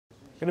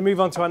Going to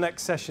move on to our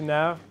next session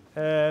now.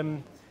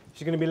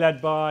 She's going to be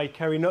led by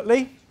Kerry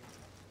Nutley.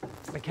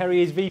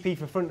 Kerry is VP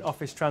for Front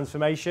Office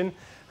Transformation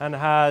and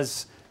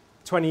has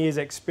 20 years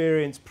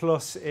experience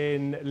plus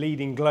in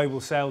leading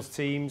global sales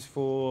teams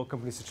for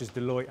companies such as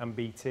Deloitte and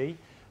BT.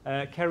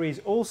 Kerry is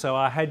also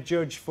our head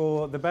judge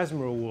for the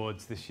Bessemer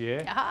Awards this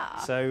year.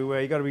 Ah. So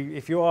you've got to be,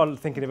 if you are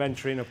thinking of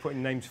entering or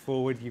putting names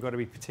forward, you've got to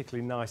be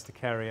particularly nice to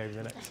Kerry over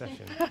the next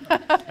session.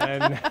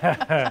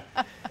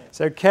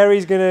 So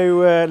Kerry's going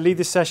to lead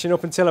this session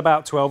up until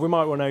about 12. We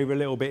might run over a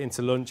little bit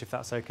into lunch if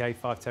that's okay,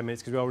 5-10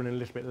 minutes, because we are running a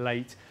little bit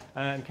late.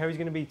 And Kerry's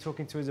going to be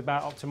talking to us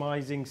about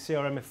optimising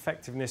CRM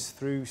effectiveness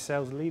through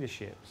sales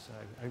leadership. So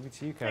over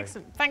to you, Kerry.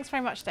 Excellent. Thanks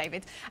very much,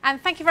 David. And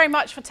thank you very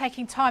much for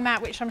taking time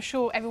out, which I'm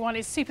sure everyone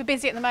is super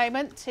busy at the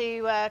moment,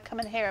 to come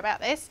and hear about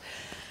this.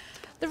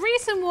 The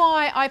reason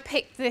why I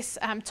picked this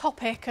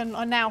topic, and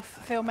I now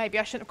feel maybe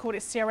I shouldn't have called it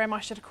CRM, I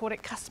should have called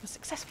it Customer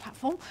Success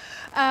Platform,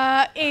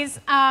 is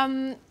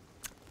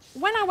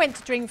when I went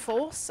to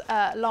Dreamforce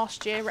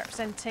last year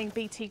representing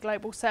BT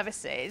Global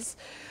Services,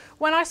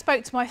 when I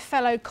spoke to my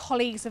fellow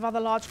colleagues of other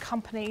large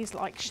companies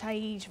like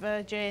Sage,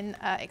 Virgin,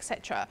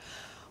 etc.,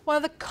 one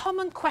of the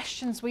common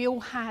questions we all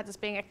had as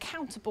being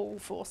accountable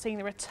for seeing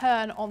the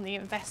return on the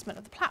investment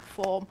of the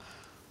platform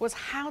was,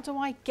 how do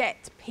I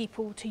get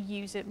people to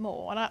use it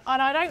more? And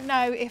I don't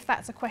know if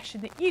that's a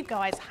question that you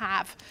guys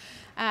have,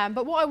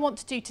 but what I want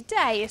to do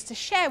today is to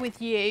share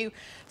with you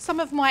some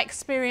of my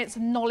experience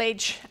and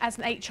knowledge as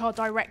an HR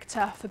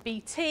director for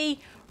BT,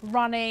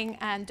 running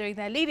and doing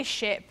their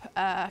leadership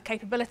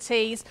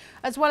capabilities,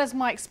 as well as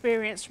my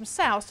experience from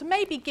sales, to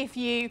maybe give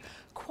you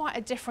quite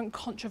a different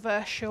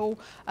controversial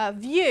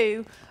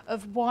view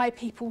of why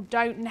people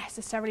don't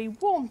necessarily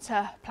warm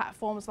to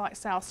platforms like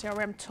Sales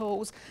CRM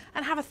tools,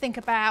 and have a think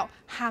about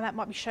how that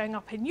might be showing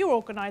up in your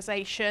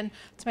organisation,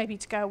 to maybe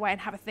to go away and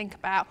have a think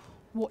about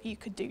what you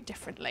could do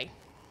differently.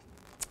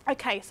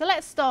 Okay, so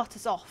let's start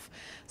us off.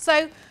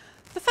 So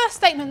the first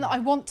statement that I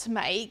want to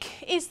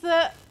make is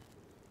that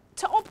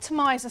to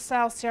optimise a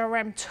sales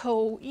CRM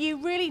tool,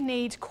 you really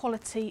need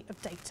quality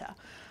of data.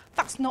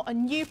 That's not a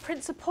new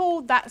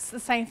principle, that's the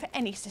same for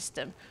any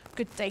system.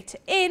 Good data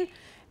in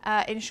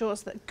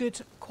ensures that good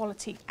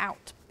quality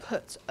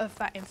output of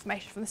that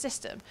information from the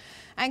system.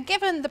 And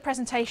given the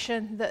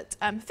presentation that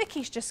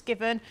Vicky's just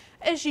given,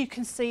 as you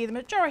can see, the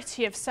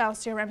majority of sales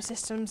CRM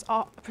systems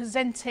are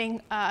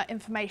presenting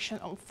information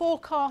on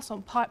forecasts,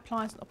 on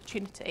pipelines and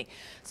opportunity.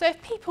 So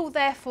if people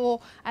therefore,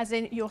 as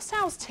in your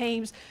sales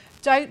teams,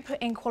 don't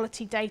put in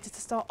quality data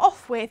to start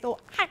off with, or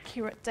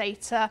accurate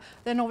data,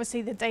 then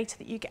obviously the data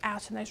that you get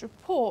out in those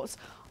reports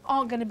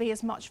aren't going to be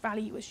as much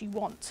value as you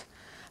want.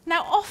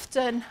 Now,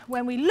 often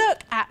when we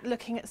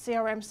looking at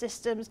CRM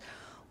systems,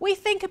 we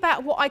think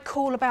about what I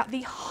call about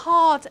the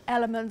hard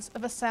elements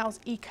of a sales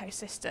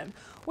ecosystem.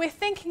 We're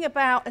thinking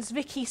about, as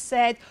Vicky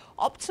said,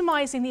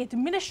 optimising the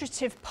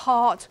administrative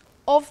part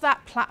of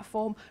that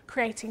platform,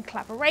 creating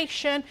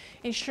collaboration,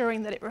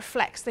 ensuring that it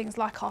reflects things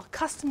like our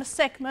customer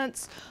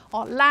segments,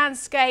 our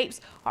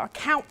landscapes, our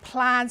account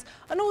plans,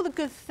 and all the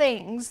good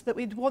things that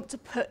we'd want to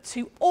put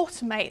to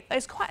automate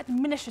those quite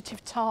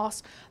administrative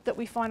tasks that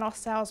we find our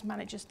sales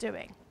managers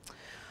doing.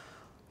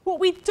 What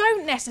we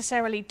don't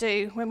necessarily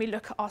do when we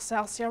look at our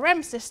sales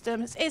CRM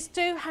systems is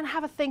do and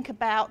have a think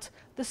about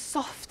the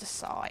softer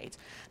side.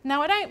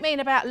 Now, I don't mean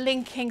about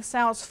linking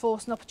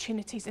Salesforce and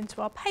opportunities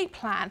into our pay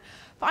plan,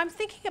 but I'm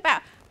thinking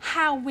about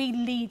how we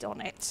lead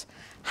on it,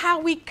 how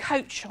we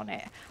coach on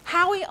it,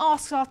 how we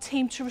ask our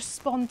team to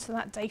respond to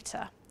that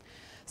data.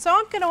 So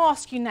I'm going to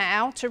ask you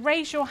now to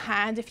raise your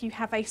hand if you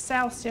have a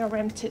sales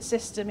CRM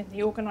system in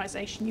the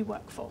organisation you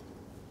work for.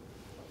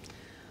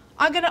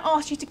 I'm going to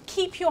ask you to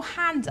keep your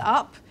hand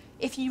up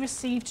if you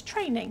received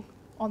training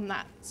on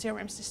that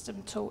CRM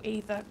system tool,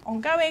 either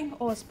ongoing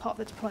or as part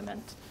of the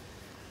deployment.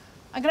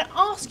 I'm going to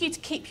ask you to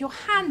keep your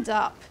hand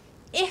up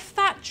if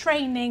that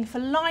training for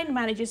line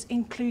managers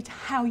includes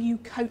how you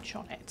coach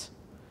on it.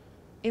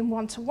 In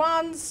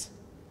one-to-ones.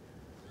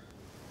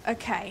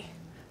 Okay,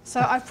 so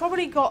I've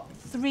probably got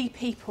 3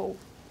 people,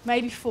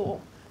 maybe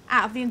 4,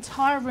 out of the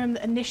entire room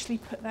that initially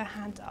put their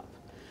hand up.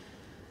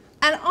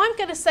 And I'm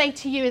going to say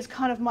to you as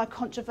kind of my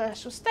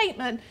controversial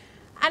statement,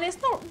 and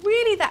it's not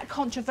really that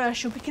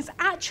controversial because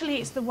actually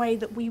it's the way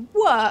that we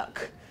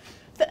work,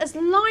 that as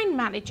line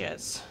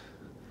managers,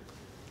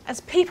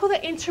 as people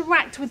that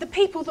interact with the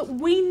people that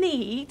we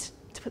need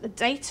to put the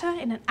data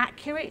in an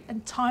accurate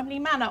and timely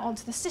manner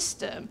onto the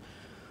system,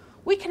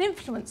 we can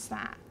influence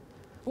that.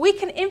 We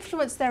can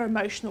influence their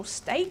emotional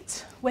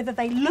state, whether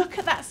they look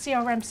at that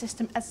CRM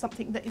system as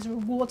something that is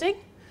rewarding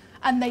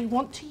and they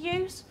want to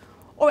use,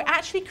 or it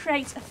actually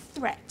creates a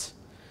threat.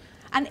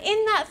 And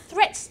in that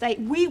threat state,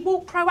 we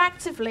will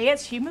proactively,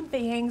 as human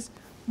beings,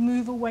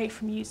 move away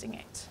from using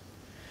it.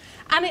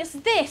 And it's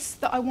this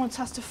that I want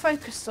us to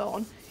focus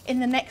on in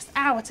the next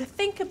hour, to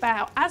think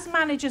about, as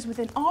managers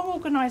within our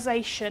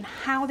organisation,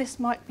 how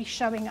this might be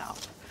showing up.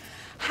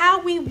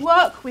 How we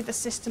work with the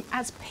system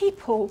as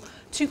people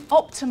to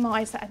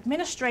optimise that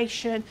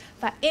administration,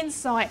 that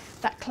insight,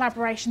 that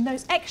collaboration,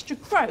 those extra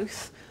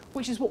growth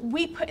which is what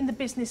we put in the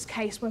business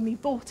case when we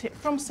bought it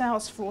from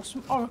Salesforce,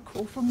 from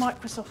Oracle, from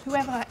Microsoft,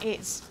 whoever that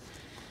is,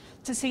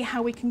 to see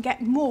how we can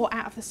get more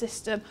out of the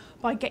system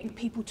by getting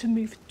people to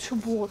move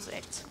towards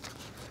it.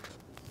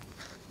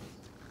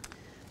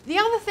 The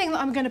other thing that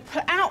I'm going to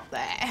put out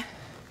there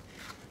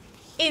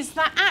is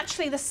that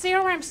actually the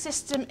CRM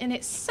system in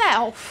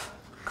itself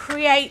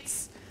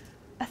creates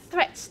a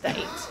threat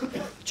state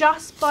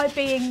just by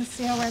being the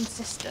CRM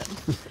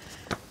system.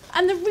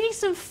 And the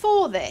reason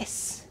for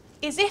this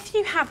is if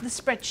you have the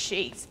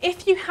spreadsheets,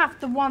 if you have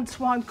the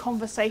one-to-one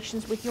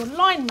conversations with your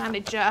line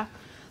manager,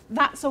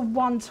 that's a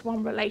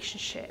one-to-one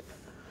relationship.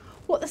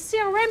 What the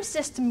CRM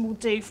system will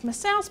do from a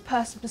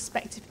salesperson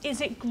perspective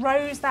is it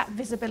grows that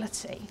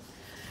visibility.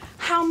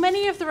 How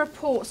many of the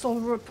reports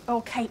or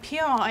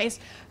KPIs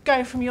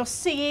go from your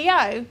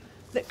CEO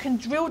that can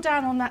drill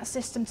down on that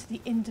system to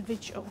the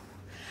individual?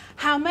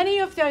 How many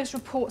of those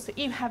reports that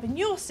you have in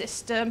your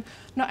system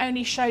not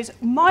only shows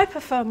my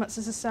performance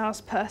as a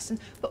salesperson,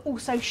 but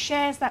also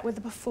shares that with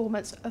the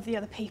performance of the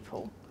other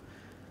people?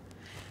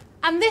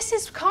 And this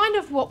is kind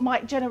of what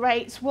might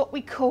generate what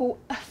we call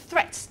a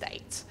threat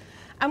state.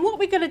 And what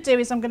we're going to do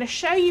is I'm going to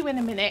show you in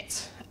a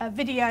minute a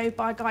video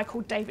by a guy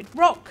called David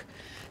Rock.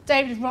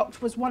 David Rock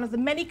was one of the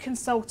many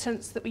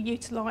consultants that we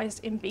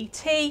utilised in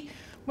BT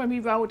when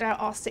we rolled out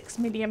our £6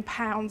 million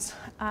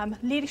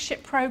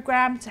leadership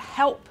programme to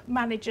help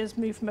managers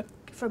move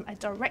from a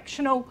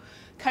directional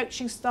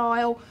coaching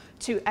style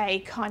to a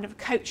kind of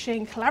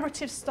coaching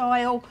collaborative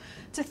style,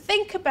 to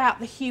think about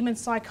the human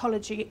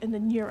psychology and the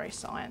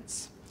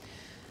neuroscience.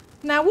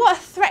 Now, what a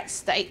threat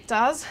state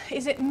does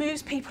is it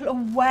moves people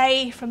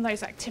away from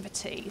those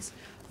activities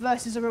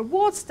versus a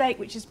reward state,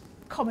 which is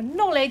common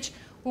knowledge,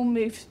 will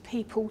move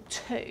people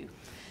to.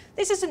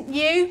 This isn't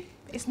new.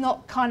 It's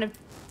not kind of,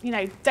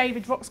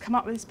 David Rock's come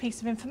up with this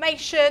piece of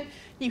information.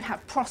 You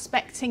have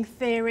prospecting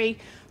theory.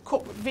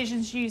 Corporate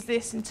visions use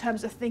this in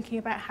terms of thinking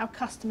about how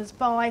customers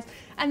buy.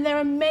 And there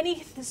are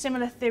many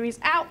similar theories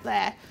out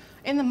there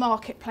in the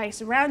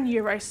marketplace around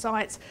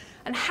neuroscience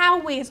and how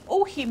we as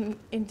all human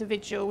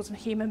individuals and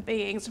human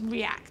beings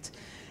react.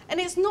 And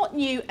it's not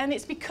new, and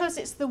it's because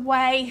it's the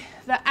way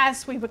that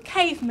as we were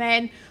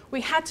cavemen,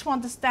 we had to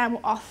understand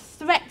what our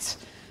threat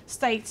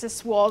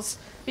status was,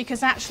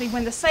 because actually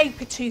when the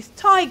saber-toothed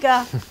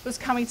tiger was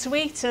coming to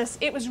eat us,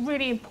 it was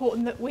really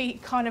important that we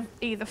kind of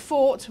either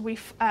fought, we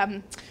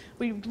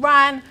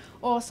ran,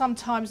 or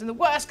sometimes in the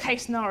worst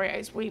case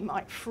scenarios, we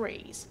might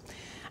freeze.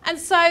 And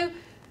so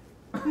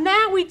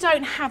now we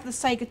don't have the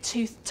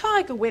saber-toothed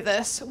tiger with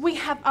us, we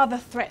have other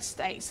threat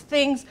states,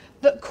 things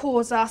that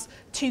cause us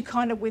to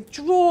kind of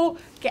withdraw,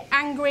 get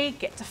angry,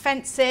 get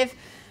defensive.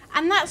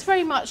 And that's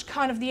very much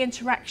kind of the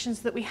interactions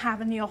that we have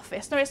in the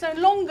office. Now, it's no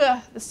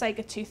longer the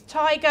saber-toothed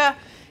tiger.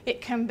 It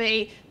can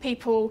be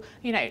people,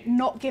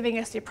 not giving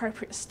us the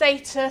appropriate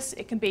status.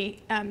 It can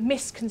be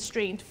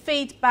misconstrued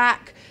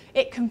feedback.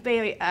 It can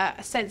be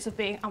a sense of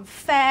being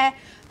unfair.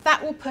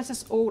 That will put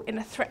us all in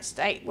a threat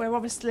state, where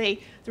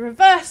obviously the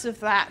reverse of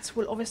that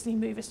will obviously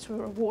move us to a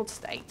reward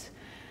state.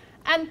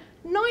 And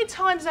 9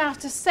 times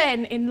out of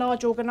 10 in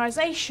large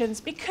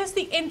organisations, because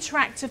the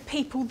interactive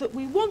people that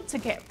we want to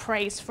get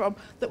praise from,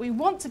 that we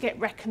want to get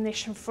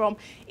recognition from,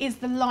 is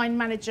the line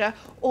manager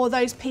or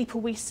those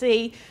people we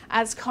see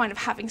as kind of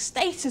having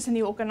status in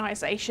the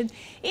organisation,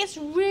 it's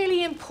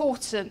really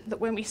important that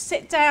when we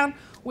sit down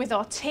with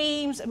our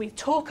teams and we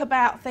talk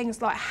about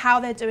things like how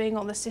they're doing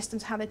on the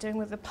systems, how they're doing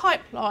with the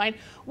pipeline,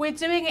 we're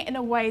doing it in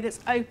a way that's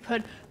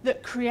open,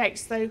 that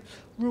creates those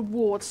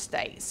reward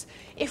states.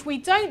 If we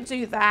don't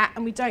do that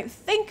and we don't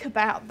think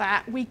about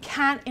that, we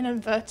can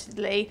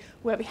inadvertently,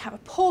 where we have a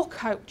poor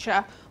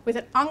culture with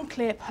an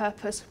unclear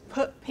purpose,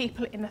 put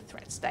people in a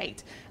threat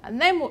state.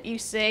 And then what you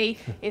see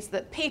is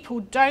that people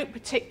don't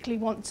particularly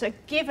want to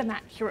give an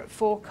accurate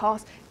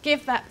forecast,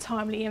 give that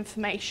timely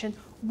information,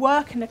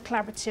 work in a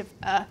collaborative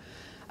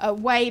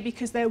way,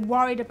 because they're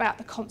worried about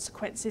the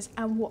consequences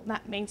and what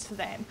that means for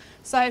them.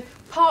 So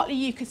partly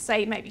you could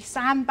say maybe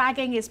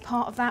sandbagging is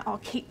part of that. I'll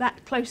keep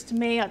that close to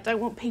me. I don't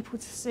want people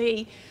to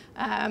see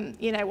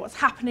what's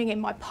happening in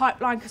my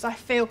pipeline, because I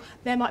feel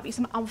there might be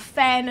some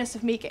unfairness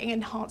of me getting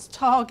enhanced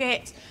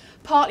targets.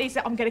 Partly is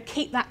that I'm going to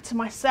keep that to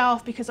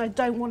myself because I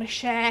don't want to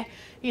share,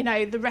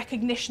 the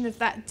recognition of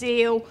that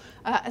deal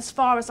as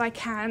far as I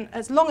can,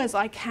 as long as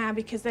I can,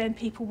 because then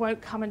people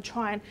won't come and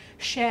try and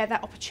share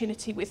that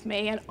opportunity with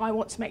me, and I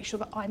want to make sure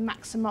that I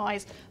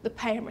maximise the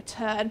pay and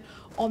return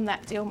on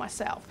that deal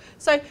myself.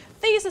 So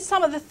these are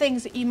some of the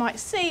things that you might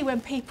see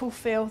when people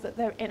feel that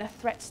they're in a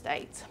threat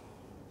state.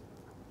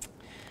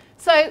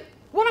 So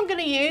what I'm going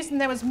to use, and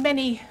there was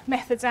many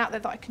methods out there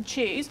that I can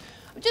choose,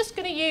 I'm just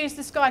going to use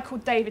this guy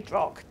called David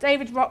Rock.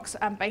 David Rock's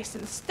based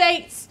in the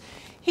States.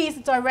 He's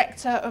the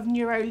director of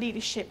Neuro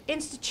Leadership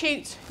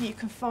Institute. You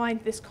can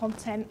find this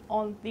content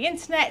on the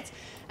internet.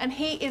 And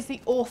he is the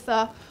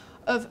author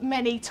of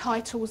many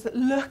titles that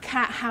look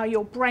at how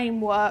your brain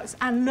works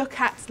and look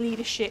at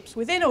leaderships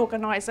within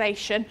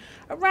organisation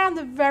around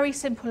the very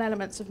simple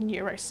elements of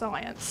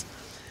neuroscience.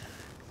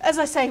 As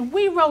I say,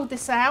 we rolled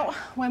this out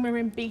when we were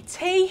in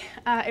BT.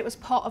 It was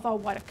part of our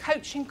wider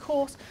coaching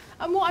course.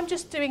 And what I'm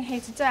just doing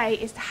here today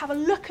is to have a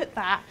look at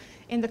that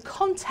in the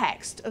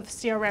context of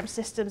CRM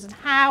systems and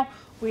how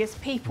we as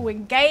people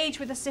engage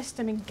with the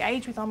system,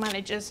 engage with our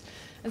managers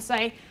and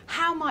say,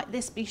 how might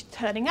this be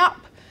turning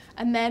up?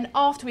 And then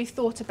after we've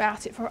thought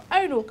about it for our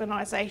own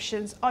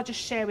organisations, I'll just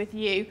share with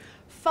you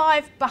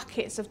 5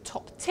 buckets of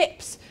top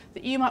tips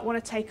that you might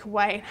want to take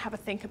away and have a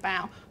think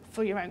about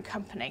for your own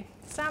company.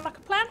 Sound like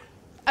a plan?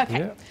 Okay.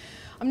 Yeah.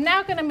 I'm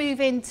now going to move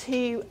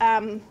into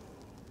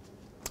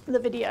the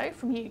video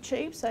from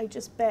YouTube, so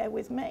just bear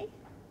with me.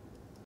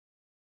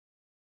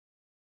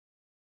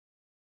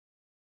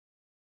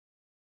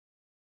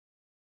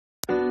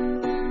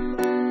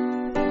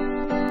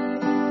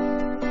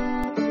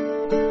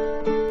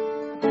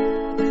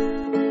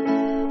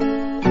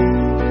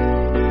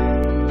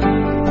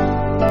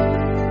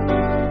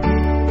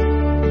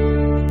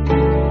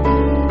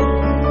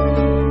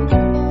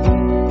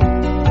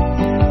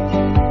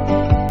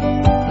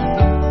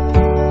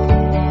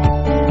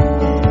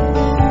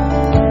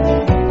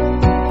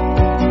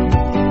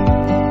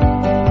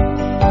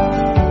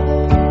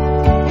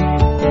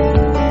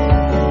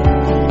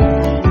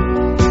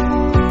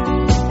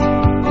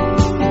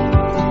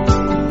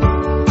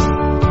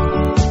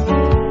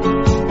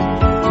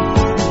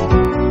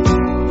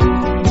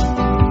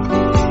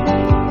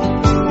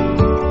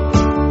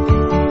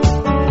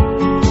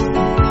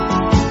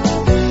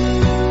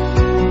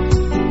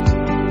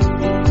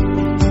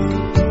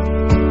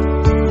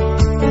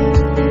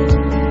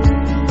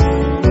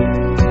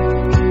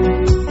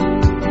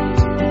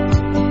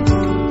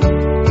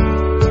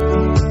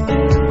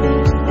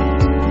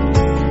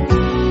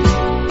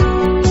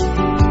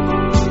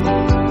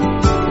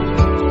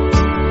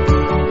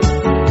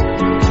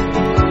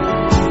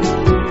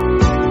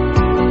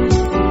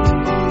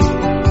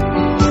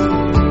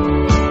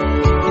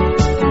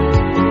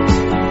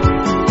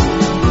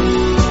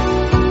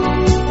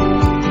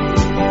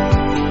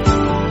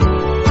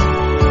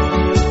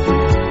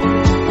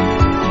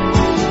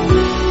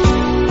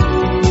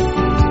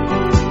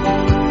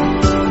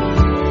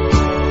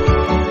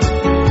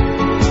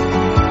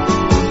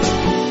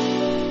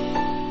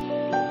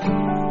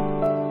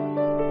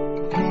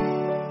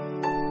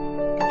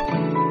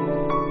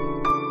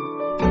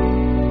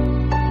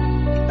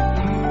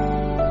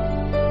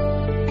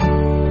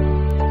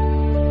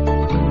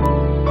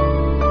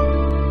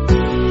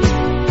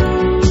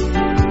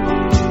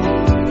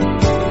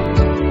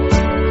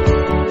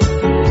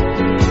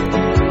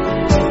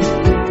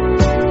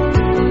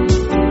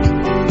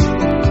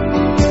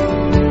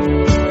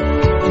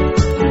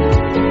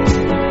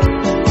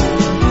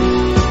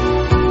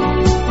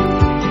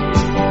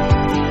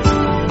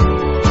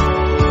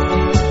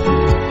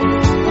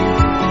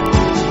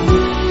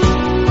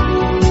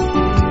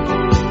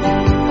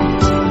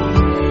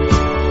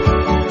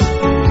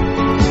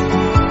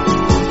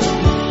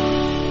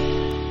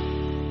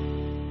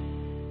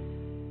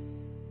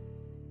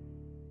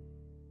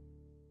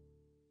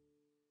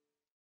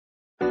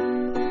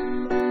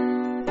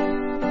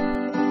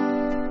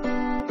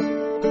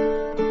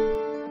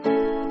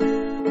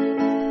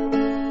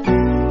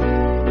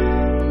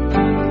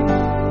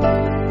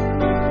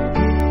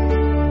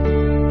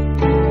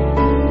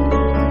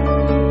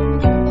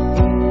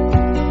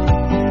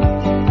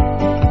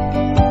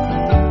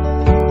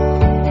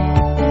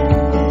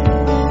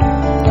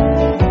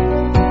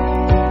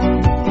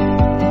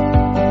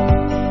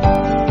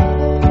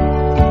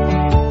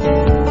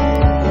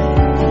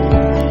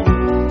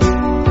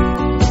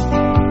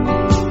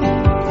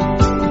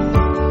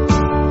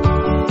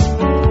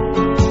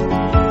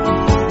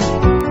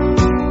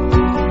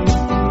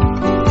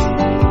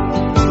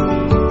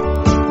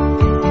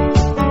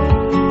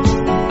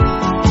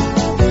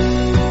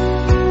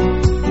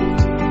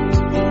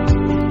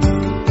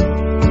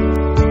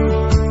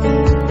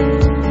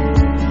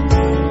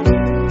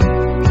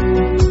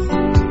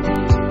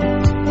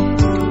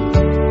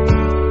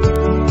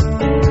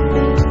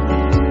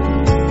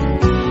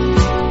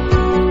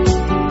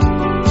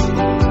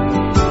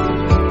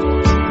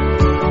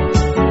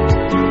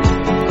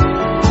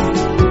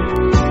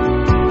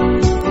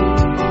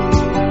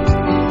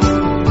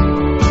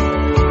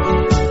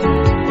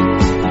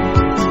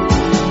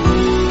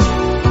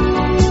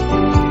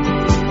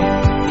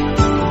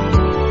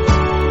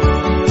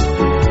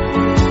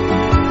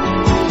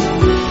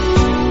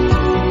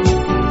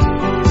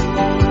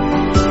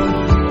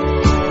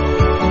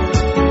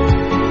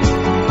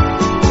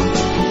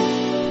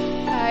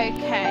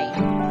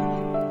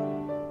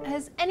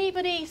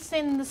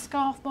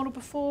 scarf model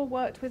before,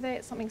 worked with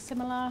it, something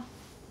similar?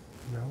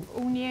 No.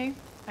 All new?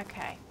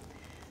 Okay.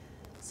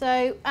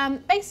 So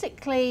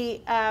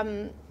basically,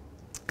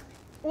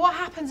 what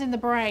happens in the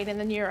brain in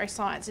the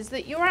neuroscience is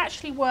that you're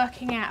actually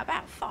working out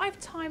about 5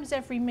 times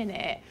every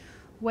minute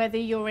whether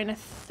you're in a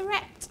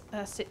threat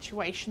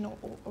situation or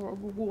a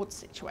reward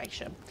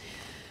situation.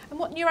 And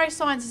what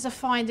neuroscientists are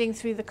finding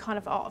through the kind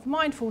of art of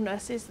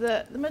mindfulness is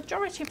that the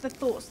majority of the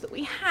thoughts that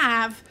we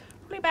have,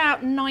 probably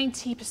about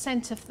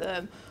 90% of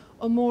them,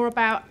 or more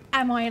about,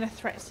 am I in a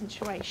threat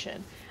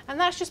situation? And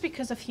that's just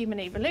because of human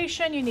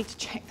evolution. You need to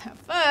check that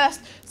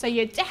first. So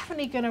you're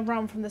definitely going to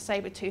run from the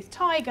saber-toothed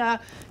tiger.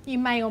 You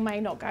may or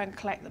may not go and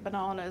collect the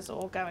bananas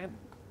or go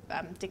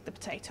and dig the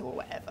potato or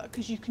whatever,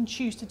 because you can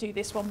choose to do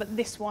this one, but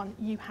this one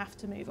you have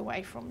to move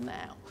away from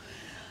now.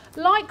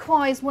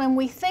 Likewise, when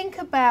we think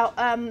about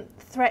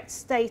threat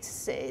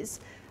statuses,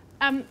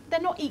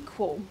 they're not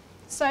equal.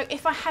 So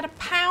if I had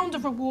 £1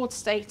 of reward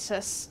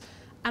status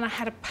and I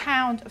had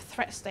 £1 of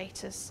threat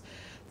status,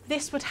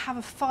 this would have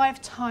a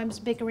 5 times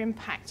bigger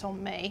impact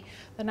on me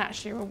than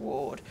actually a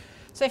reward.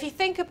 So if you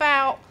think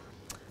about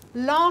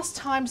last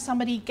time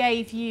somebody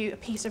gave you a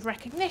piece of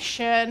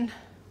recognition,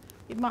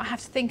 you might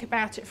have to think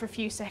about it for a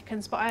few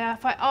seconds, but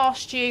if I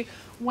asked you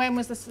when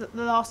was the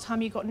last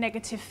time you got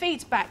negative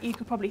feedback, you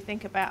could probably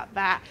think about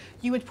that.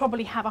 You would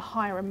probably have a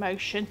higher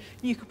emotion.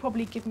 You could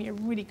probably give me a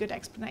really good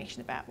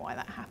explanation about why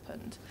that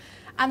happened.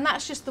 And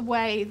that's just the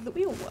way that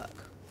we all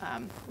work.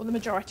 Well, the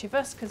majority of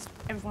us, because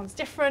everyone's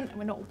different and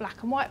we're not all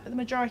black and white, but the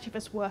majority of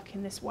us work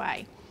in this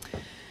way.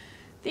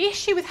 The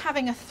issue with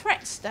having a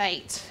threat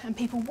state and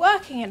people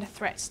working in a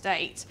threat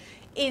state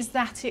is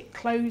that it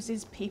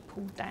closes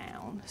people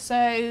down.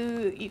 So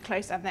you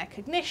close down their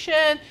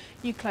cognition,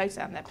 you close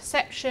down their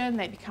perception,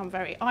 they become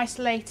very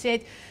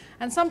isolated.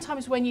 And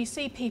sometimes when you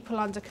see people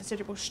under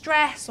considerable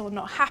stress or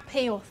not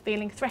happy or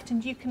feeling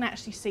threatened, you can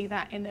actually see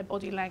that in their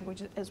body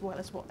language as well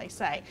as what they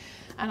say.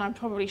 And I'm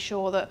probably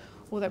sure that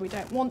although we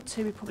don't want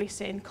to, we probably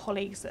see in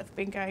colleagues that have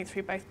been going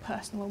through both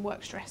personal and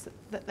work stress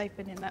that they've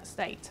been in that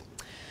state.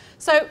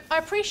 So I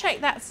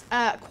appreciate that's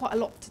quite a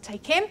lot to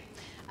take in.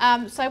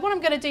 So what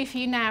I'm going to do for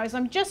you now is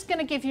I'm just going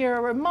to give you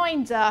a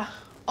reminder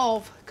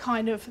of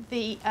kind of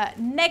the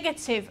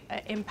negative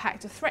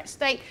impact of threat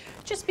state,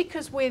 just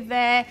because we're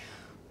there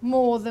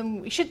more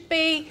than we should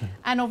be,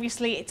 and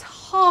obviously it's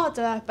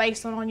harder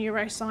based on our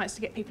neuroscience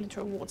to get people into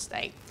a reward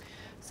state.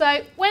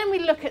 So when we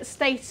look at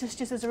status,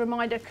 just as a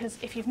reminder, because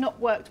if you've not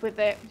worked with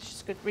it, it's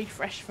just a good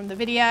refresh from the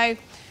video.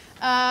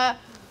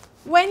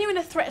 When you're in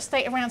a threat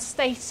state around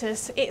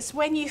status, it's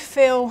when you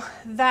feel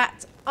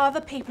that other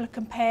people are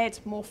compared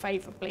more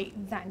favourably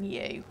than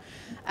you.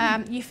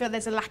 You feel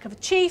there's a lack of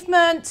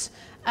achievement,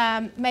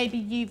 maybe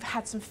you've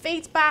had some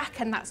feedback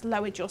and that's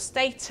lowered your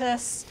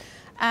status.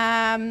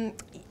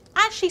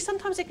 Actually,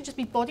 sometimes it can just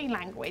be body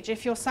language.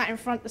 If you're sat in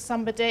front of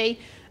somebody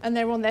and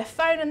they're on their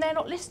phone and they're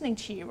not listening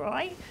to you,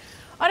 right?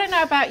 I don't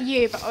know about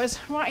you, but I was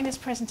writing this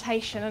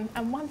presentation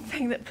and one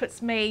thing that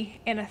puts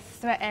me in a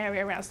threat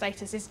area around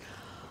status is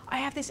I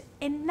have this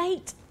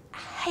innate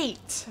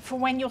hate for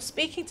when you're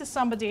speaking to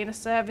somebody in a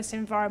service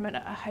environment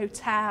at a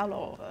hotel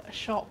or a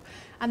shop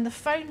and the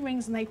phone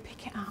rings and they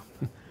pick it up.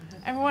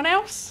 Everyone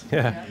else?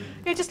 Yeah.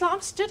 You're just like, I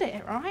understood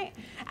it, right?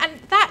 And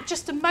that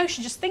just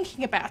emotion, just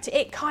thinking about it,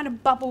 it kind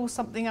of bubbles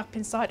something up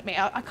inside of me.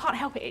 I can't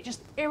help it, it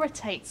just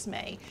irritates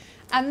me.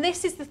 And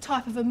this is the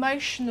type of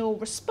emotional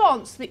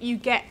response that you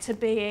get to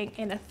being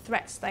in a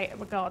threat state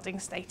regarding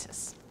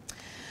status.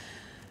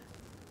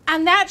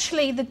 And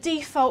actually the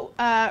default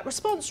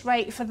response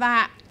rate for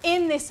that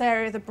in this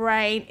area of the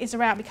brain is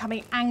around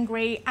becoming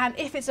angry, and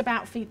if it's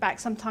about feedback,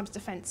 sometimes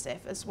defensive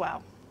as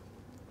well.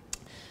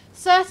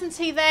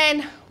 Certainty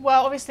then,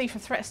 well, obviously for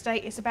threat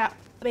state, it's about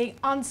being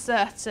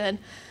uncertain.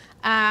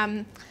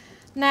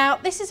 Now,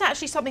 this is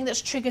actually something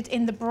that's triggered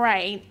in the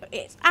brain.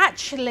 It's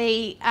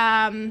actually,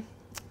 our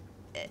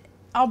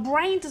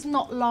brain does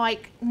not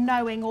like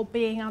knowing or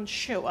being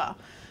unsure.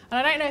 And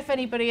I don't know if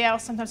anybody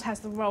else sometimes has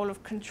the role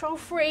of control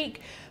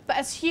freak, but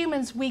as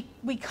humans, we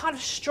kind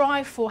of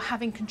strive for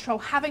having control,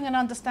 having an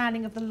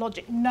understanding of the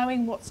logic,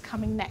 knowing what's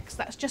coming next.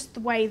 That's just the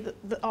way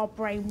that our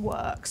brain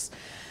works.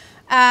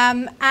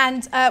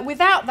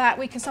 Without that,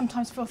 we can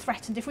sometimes feel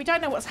threatened. If we don't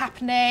know what's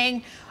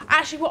happening,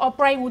 actually what our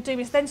brain will do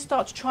is then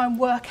start to try and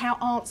work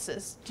out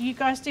answers. Do you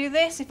guys do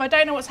this? If I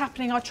don't know what's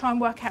happening, I'll try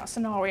and work out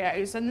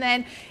scenarios. And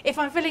then if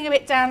I'm feeling a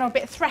bit down or a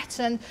bit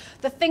threatened,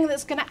 the thing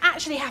that's going to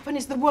actually happen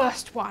is the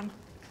worst one.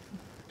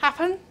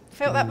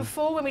 Felt that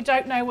before, when we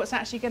don't know what's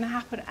actually going to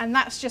happen, and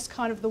that's just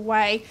kind of the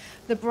way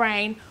the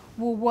brain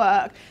will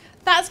work.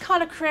 That's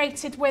kind of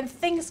created when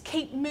things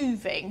keep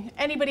moving.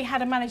 Anybody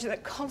had a manager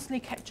that constantly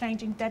kept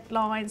changing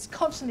deadlines,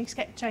 constantly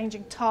kept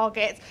changing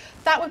targets,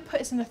 that would put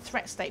us in a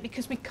threat state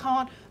because we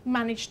can't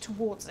manage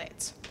towards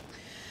it.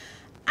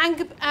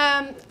 And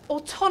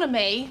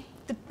autonomy,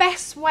 the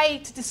best way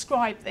to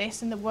describe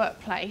this in the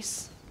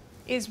workplace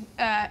is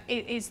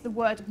the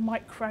word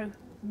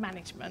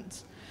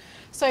micromanagement.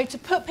 So to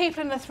put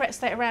people in a threat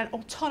state around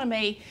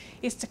autonomy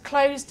is to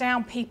close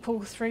down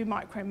people through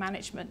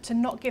micromanagement, to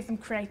not give them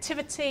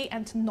creativity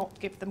and to not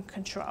give them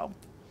control.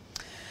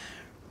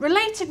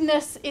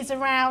 Relatedness is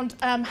around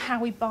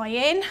how we buy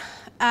in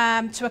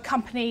to a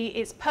company,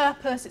 its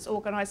purpose, its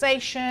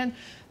organisation,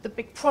 the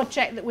big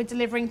project that we're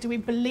delivering. Do we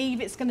believe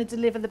it's going to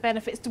deliver the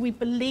benefits? Do we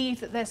believe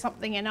that there's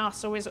something in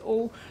us, or is it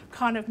all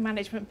kind of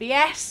management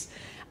BS?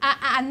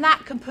 And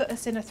that can put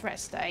us in a threat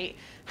state.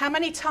 How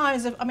many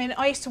times,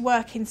 I used to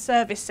work in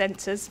service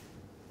centres,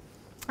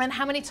 and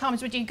how many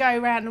times would you go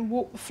around and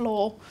walk the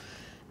floor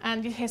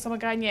And you hear someone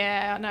going,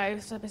 yeah, I know,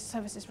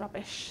 service is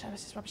rubbish,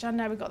 I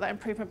know we've got that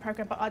improvement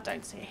program, but I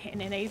don't see it hitting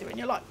in either. And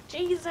you're like,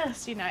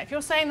 Jesus, you know, if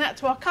you're saying that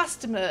to our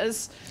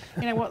customers,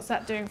 you know, what's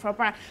that doing for our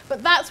brand?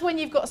 But that's when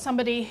you've got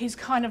somebody who's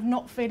kind of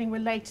not feeling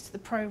related to the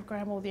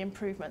program or the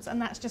improvements,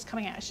 and that's just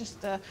coming out, it's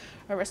just a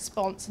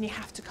response, and you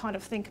have to kind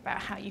of think about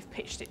how you've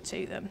pitched it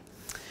to them.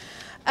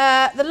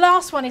 The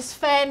last one is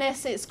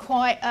fairness. It's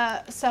quite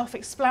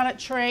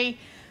self-explanatory.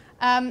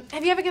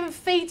 Have you ever given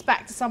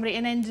feedback to somebody at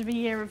an end of a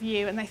year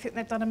review and they think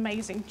they've done an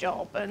amazing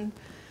job,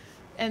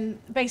 and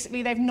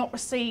basically they've not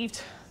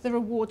received the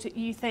reward that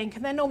you think,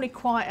 and they're normally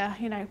quite a,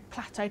 you know,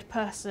 plateaued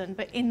person,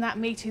 but in that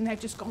meeting they've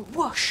just gone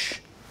whoosh.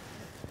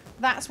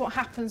 That's what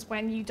happens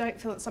when you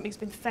don't feel that something's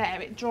been fair.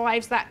 It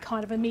drives that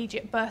kind of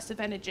immediate burst of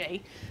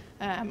energy.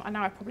 I know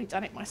I've probably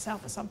done it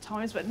myself at some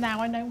times, but now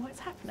I know what's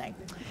happening.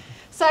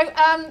 So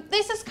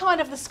this is kind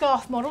of the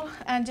scarf model,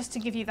 and just to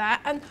give you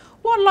that. And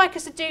what I'd like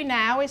us to do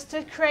now is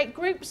to create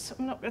groups.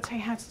 I'm not going to tell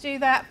you how to do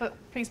that, but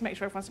please make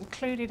sure everyone's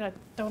included. I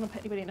don't want to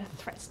put anybody in a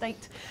threat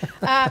state.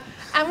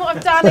 And what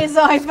I've done is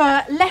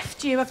I've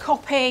left you a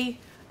copy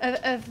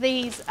of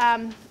these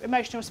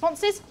emotional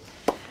responses.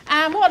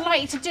 And what I'd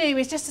like you to do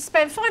is just to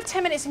spend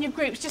 5–10 minutes in your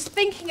groups just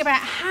thinking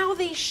about how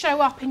these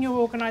show up in your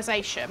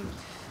organisation.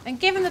 And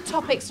given the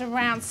topics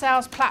around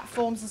sales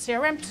platforms and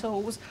CRM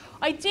tools,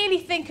 ideally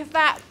think of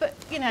that, but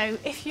you know,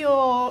 if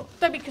you're,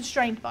 don't be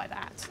constrained by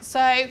that.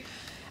 So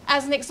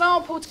as an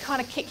example, to kind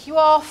of kick you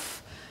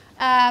off,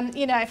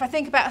 you know, if I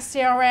think about a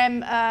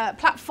CRM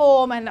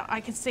platform and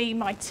I can see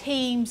my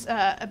team's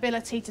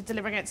ability to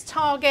deliver against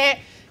target,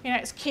 you know,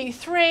 it's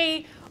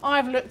Q3,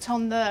 I've looked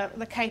on the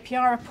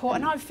KPI report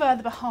and I'm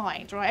further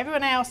behind, right?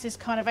 Everyone else is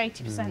kind of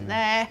 80%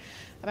 there,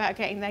 about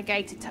getting their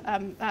gated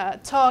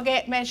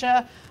target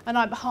measure, and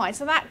I'm behind.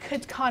 So that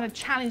could kind of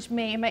challenge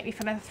me and make me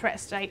feel in a threat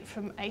state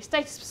from a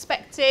status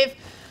perspective.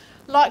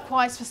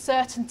 Likewise for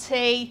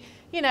certainty,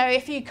 you know,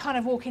 if you kind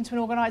of walk into an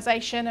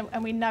organisation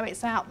and we know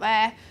it's out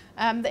there,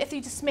 that if you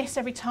dismiss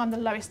every time the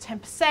lowest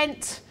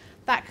 10%,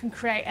 that can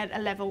create a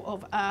level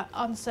of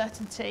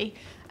uncertainty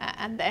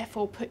and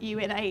therefore put you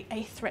in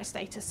a threat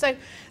status. So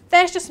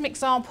there's just some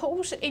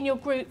examples in your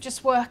group.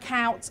 Just work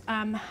out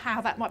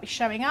how that might be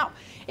showing up.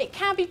 It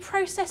can be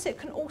process, it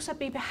can also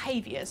be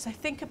behaviours. So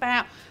think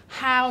about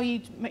how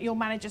your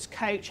managers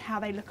coach, how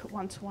they look at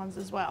one-to-ones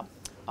as well.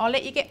 I'll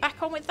let you get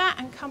back on with that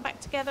and come back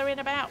together in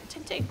about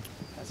 10–2.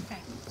 That's okay.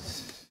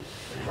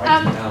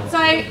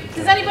 So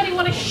does anybody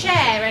want to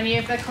share any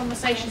of the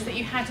conversations that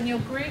you had in your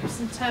groups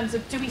in terms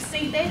of, do we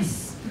see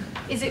this?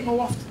 Is it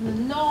more often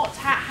than not?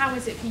 How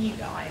is it for you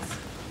guys?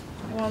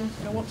 Anyone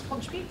want to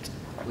contribute?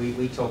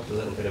 We talked a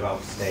little bit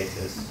about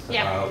status,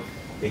 about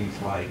things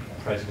like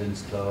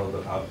President's Club,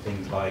 about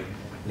things like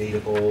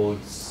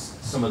leaderboards,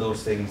 some of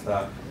those things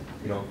that,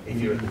 you know, if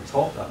you're at the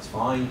top, that's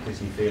fine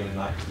because you're feeling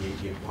like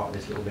you're part of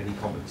this little bitty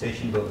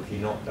competition, but if you're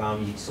not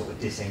down, you sort of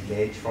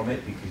disengage from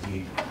it because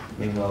you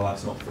think, well,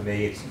 that's not for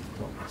me, it's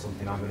not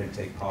something I'm going to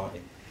take part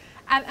in.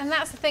 And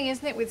that's the thing,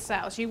 isn't it, with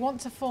sales? You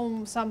want to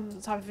form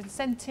some type of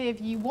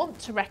incentive, you want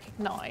to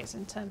recognise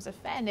in terms of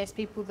fairness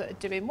people that are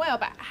doing well,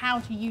 but how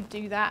do you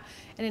do that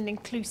in an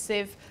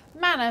inclusive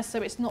manner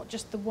so it's not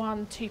just the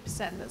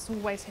 1–2% that's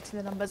always hitting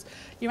the numbers?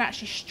 You're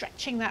actually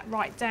stretching that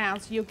right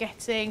down, so you're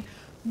getting,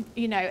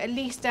 you know, at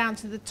least down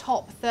to the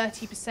top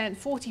 30%,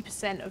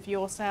 40% of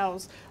your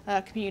sales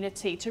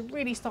community to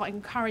really start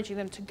encouraging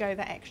them to go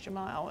that extra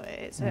mile.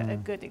 It's a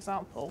good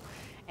example.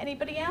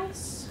 Anybody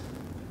else?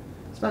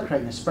 It's about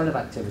creating a spread of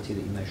activity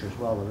that you measure as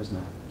well, though, isn't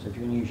it? So if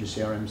you're going to use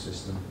your CRM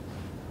system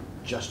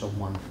just on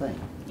one thing,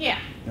 yeah,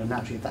 you know,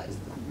 naturally if that is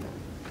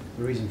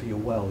the reason for your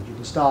world, you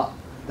can start,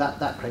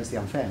 that creates the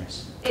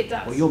unfairness. It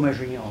does. Well, you're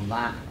measuring it on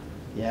that.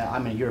 Yeah,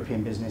 I'm in a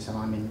European business and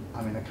I'm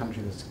in a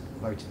country that's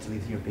voted to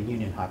leave the European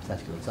Union,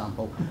 hypothetical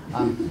example.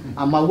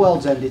 And my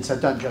world's ended, so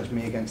don't judge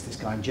me against this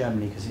guy in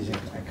Germany because his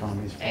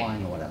economy is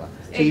flying or whatever.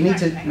 So you need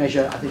to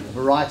measure, I think, a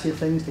variety of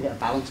things to get a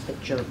balanced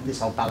picture of this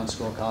whole balanced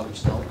scorecard, which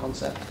is the whole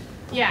concept.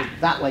 Yeah.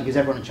 That way gives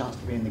everyone a chance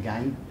to be in the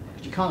game,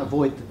 because you can't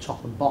avoid the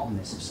top and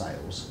bottomness of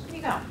sales.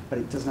 You can't. But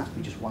it doesn't have to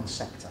be just one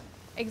sector.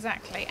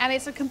 Exactly, and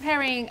it's a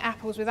comparing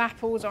apples with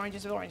apples,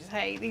 oranges with oranges.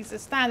 Hey, these are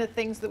standard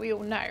things that we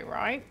all know,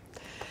 right?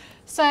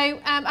 So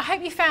I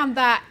hope you found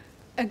that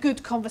a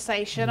good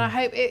conversation. I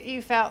hope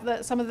you felt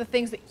that some of the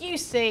things that you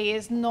see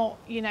is not,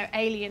 you know,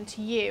 alien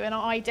to you. And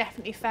I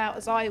definitely felt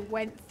as I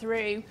went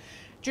through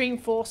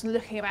Dreamforce and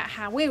looking about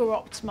how we were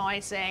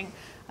optimising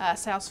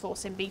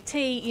Salesforce in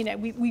BT, you know,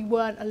 we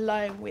weren't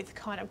alone with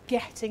kind of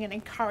getting and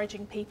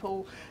encouraging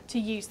people to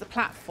use the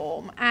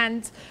platform.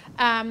 And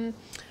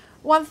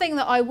one thing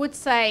that I would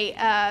say,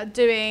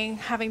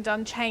 having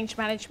done change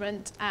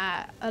management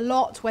a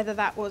lot, whether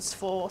that was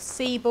for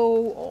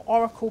Siebel or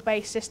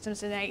Oracle-based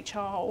systems in HR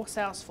or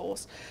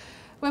Salesforce,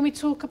 when we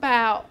talk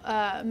about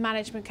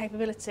management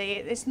capability,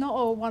 it's not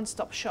a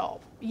one-stop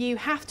shop. You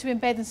have to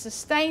embed and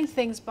sustain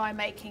things by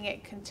making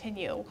it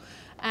continual.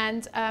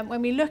 And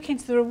when we look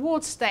into the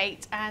reward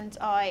state and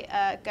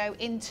I go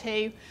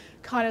into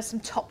kind of some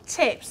top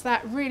tips,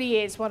 that really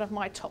is one of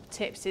my top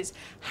tips, is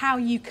how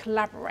you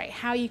collaborate,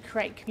 how you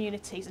create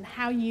communities, and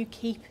how you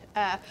keep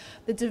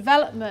the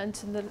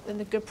development and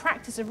the good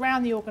practice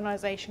around the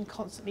organisation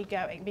constantly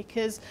going,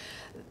 because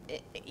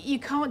you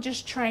can't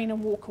just train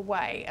and walk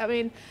away. I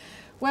mean,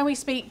 when we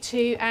speak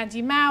to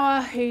Andy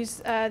Mauer, who's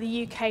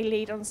the UK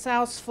lead on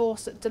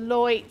Salesforce at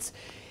Deloitte,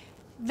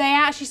 they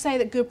actually say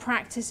that good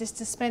practice is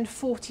to spend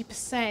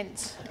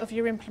 40% of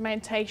your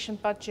implementation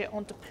budget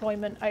on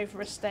deployment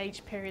over a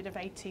stage period of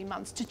 18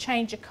 months to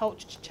change a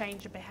culture, to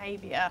change a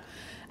behaviour.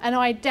 And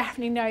I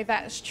definitely know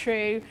that's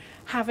true,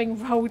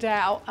 having rolled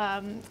out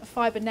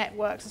fibre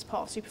networks as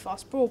part of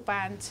superfast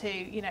broadband to,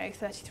 you know,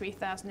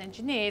 33,000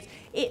 engineers.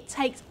 It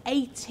takes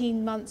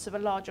 18 months of a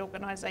large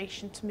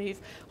organisation to move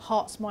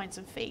hearts, minds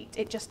and feet.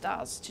 It just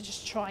does, to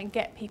just try and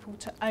get people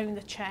to own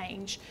the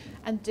change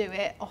and do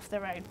it off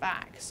their own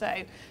back.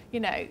 So, you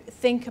know,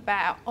 think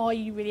about, are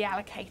you really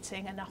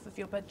allocating enough of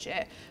your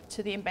budget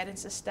to the embed and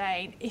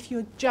sustain? If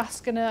you're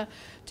just going to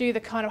do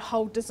the kind of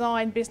whole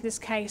design, business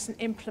case and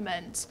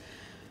implement,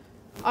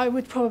 I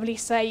would probably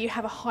say you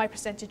have a high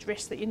percentage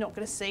risk that you're not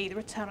going to see the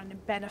return on the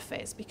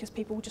benefits, because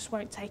people just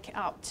won't take it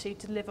up to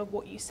deliver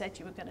what you said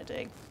you were going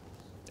to do.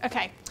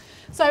 Okay,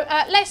 so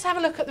let's have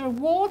a look at the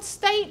reward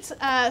state.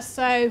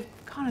 So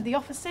kind of the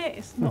opposite,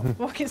 it's not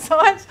rocket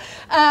science.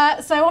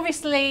 So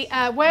obviously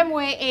when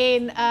we're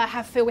in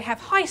feel we have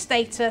high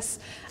status,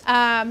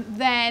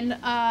 then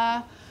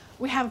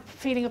we have a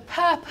feeling of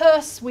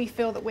purpose, we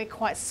feel that we're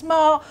quite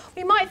smart,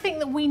 we might think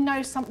that we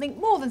know something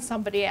more than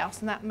somebody else,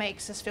 and that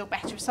makes us feel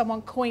better. If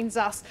someone coins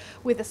us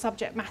with a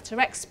subject matter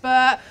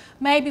expert,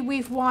 maybe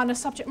we've won a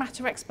subject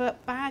matter expert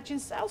badge in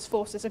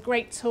Salesforce. It's a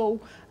great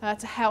tool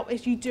to help.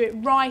 If you do it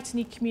right and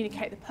you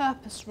communicate the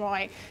purpose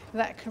right,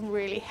 that can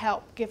really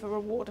help give a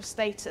reward of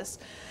status.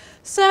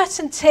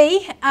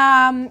 Certainty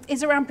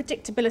is around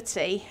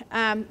predictability.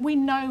 We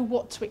know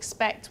what to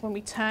expect when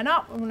we turn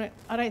up.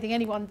 I don't think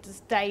anyone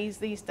does days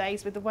these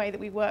days with the way that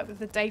we work with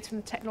the data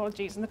and the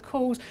technologies and the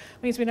calls. It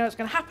means we know what's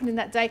going to happen in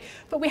that day,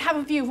 but we have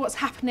a view of what's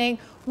happening,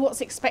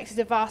 what's expected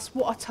of us,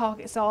 what our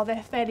targets are.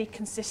 They're fairly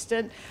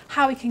consistent,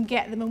 how we can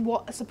get them and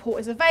what support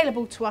is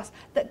available to us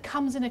that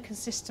comes in a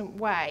consistent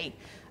way.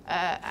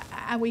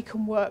 And we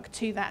can work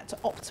to that to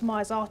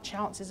optimise our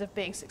chances of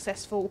being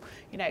successful,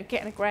 you know,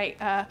 getting a great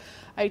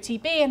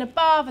OTB and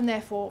above, and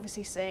therefore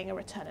obviously seeing a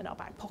return in our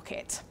back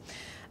pocket.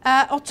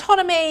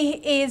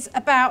 Autonomy is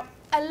about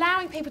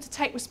allowing people to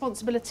take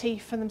responsibility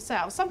for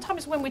themselves.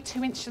 Sometimes when we're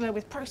too insular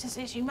with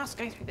processes, you must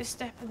go through this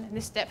step and then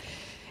this step,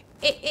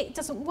 it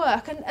doesn't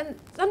work. And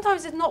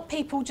sometimes it's not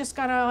people just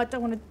going, oh, I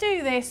don't want to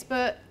do this,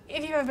 but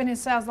if you've ever been in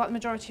sales like the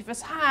majority of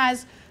us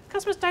has,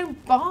 customers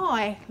don't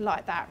buy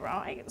like that,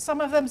 right? Some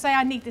of them say,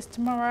 I need this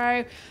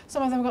tomorrow.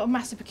 Some of them have got a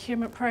massive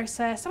procurement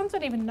process. Some of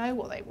them don't even know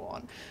what they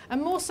want.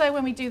 And more so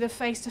when we do the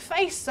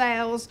face-to-face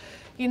sales,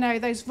 you know,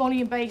 those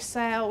volume-based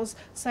sales,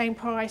 same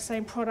price,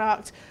 same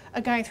product,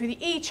 are going through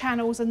the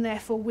e-channels, and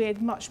therefore we're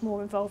much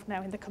more involved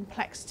now in the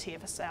complexity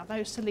of a sale.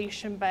 Those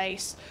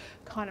solution-based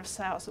kind of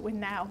sales that we're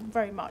now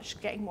very much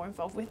getting more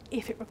involved with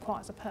if it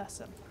requires a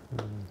person.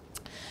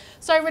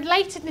 So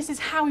relatedness is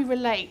how we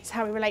relate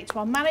to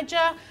our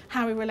manager,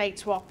 how we relate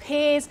to our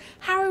peers,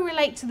 how we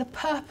relate to the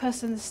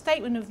purpose and the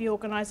statement of the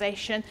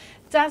organisation.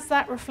 Does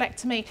that reflect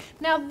to me?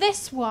 Now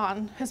this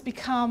one has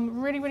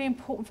become really, really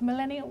important for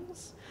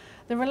millennials.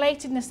 The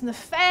relatedness and the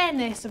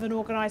fairness of an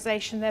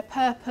organisation, their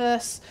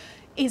purpose,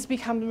 is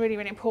becoming really,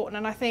 really important.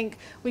 And I think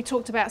we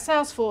talked about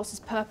Salesforce's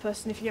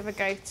purpose, and if you ever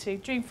go to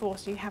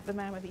Dreamforce, you have the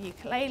man with the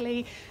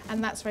ukulele,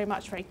 and that's very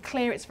much very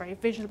clear. It's very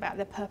visual about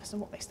their purpose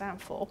and what they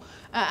stand for.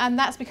 And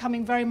that's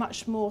becoming very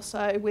much more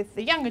so with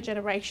the younger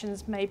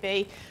generations,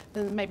 maybe,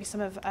 than maybe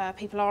some of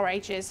people our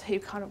ages who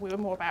kind of, we were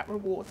more about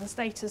rewards and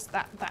status,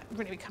 that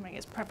really becoming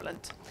as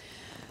prevalent.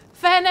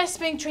 Fairness,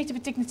 being treated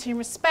with dignity and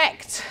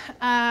respect,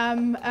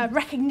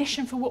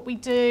 recognition for what we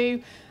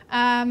do,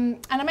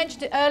 and I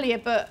mentioned it earlier,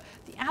 but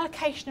the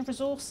allocation of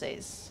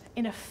resources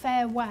in a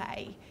fair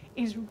way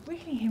is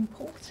really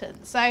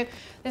important. So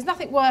there's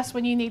nothing worse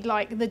when you need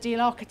like the deal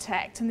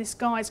architect and this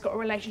guy's got a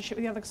relationship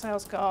with the other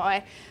sales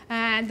guy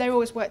and they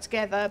always work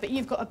together, but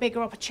you've got a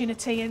bigger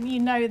opportunity and you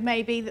know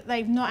maybe that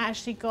they've not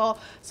actually got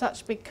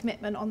such big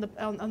commitment on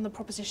the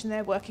proposition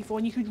they're working for,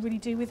 and you could really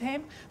do with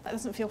him. That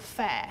doesn't feel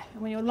fair.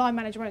 And when your line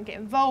manager won't get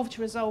involved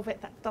to resolve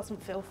it, that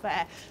doesn't feel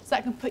fair. So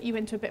that can put you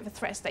into a bit of a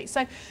threat state.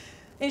 So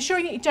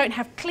ensuring that you don't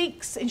have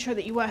cliques, ensuring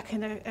that you work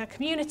in a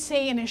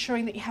community, and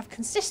ensuring that you have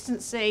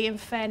consistency and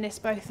fairness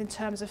both in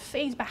terms of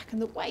feedback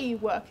and the way you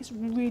work is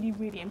really,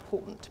 really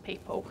important to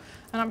people.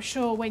 And I'm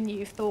sure when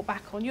you've thought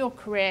back on your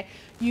career,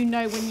 you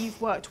know when you've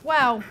worked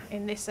well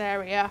in this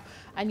area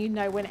and you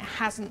know when it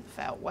hasn't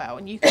felt well,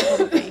 and you can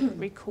probably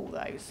recall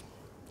those.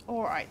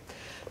 All right.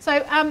 So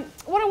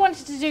what I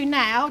wanted to do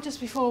now, just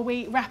before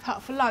we wrap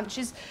up for lunch,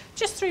 is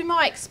just through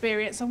my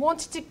experience, I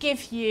wanted to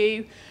give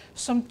you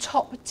some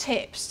top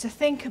tips to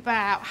think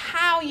about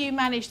how you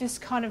manage this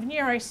kind of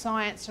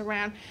neuroscience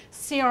around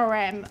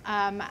CRM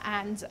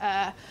and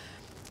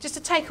just to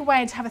take away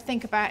and to have a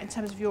think about in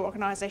terms of your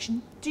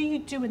organisation. Do you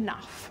do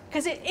enough?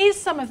 Because it is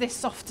some of this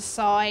softer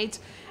side,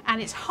 and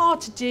it's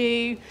hard to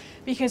do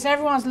because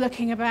everyone's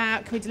looking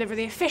about, can we deliver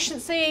the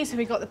efficiencies? Have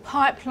we got the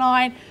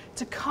pipeline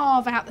to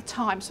carve out the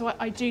time? So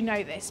I do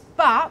know this,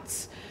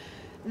 but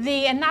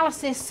the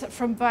analysis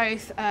from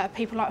both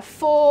people like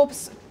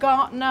Forbes,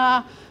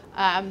 Gartner,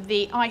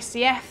 the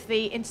ICF,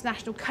 the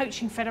International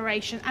Coaching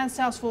Federation, and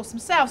Salesforce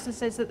themselves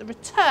says that the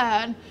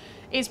return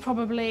is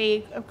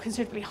probably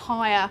considerably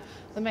higher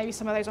than maybe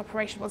some of those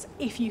operational ones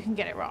if you can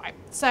get it right.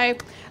 So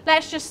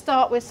let's just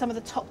start with some of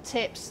the top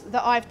tips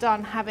that I've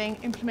done having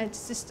implemented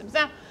systems.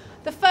 Now,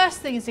 the first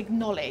thing is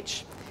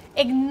acknowledge.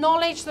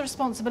 Acknowledge the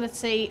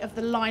responsibility of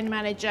the line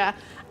manager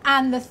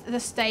and the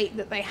state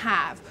that they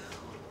have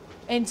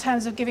in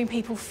terms of giving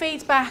people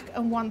feedback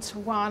and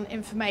one-to-one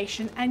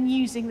information and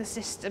using the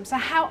system. So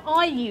how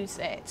I use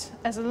it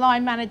as a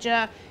line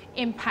manager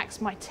impacts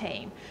my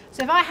team.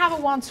 So if I have a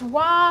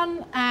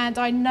one-to-one and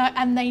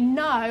they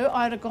know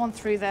I'd have gone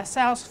through their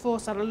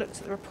Salesforce, I'd have looked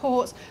at the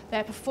reports,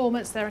 their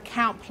performance, their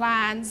account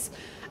plans,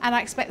 and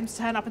I expect them to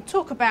turn up and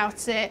talk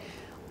about it,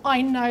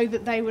 I know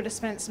that they would have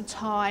spent some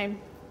time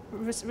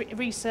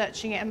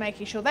researching it and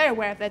making sure they're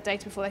aware of their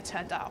data before they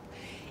turned up.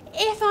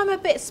 If I'm a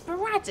bit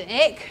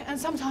sporadic, and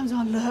sometimes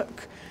I'll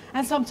look,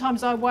 and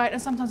sometimes I won't,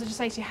 and sometimes I just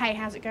say to you, hey,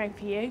 how's it going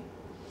for you?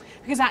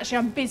 Because actually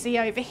I'm busy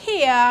over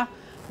here,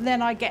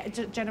 then I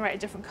generate a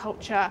different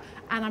culture,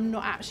 and I'm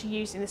not actually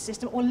using the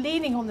system or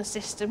leaning on the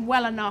system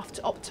well enough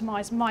to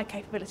optimise my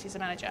capability as a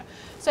manager.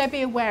 So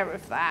be aware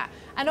of that.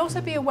 And also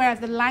be aware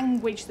of the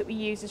language that we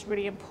use is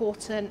really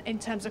important in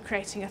terms of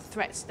creating a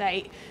threat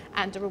state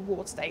and a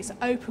reward state. So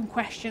open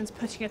questions,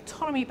 putting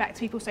autonomy back to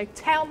people. So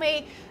tell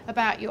me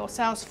about your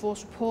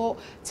Salesforce report,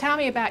 tell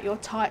me about your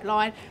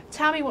pipeline,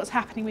 tell me what's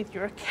happening with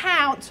your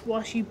account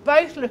whilst you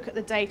both look at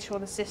the data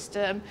on the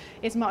system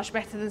is much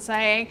better than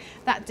saying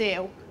that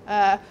deal.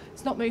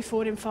 It's not moved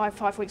forward in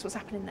five weeks, what's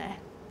happening there?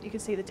 You can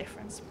see the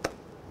difference.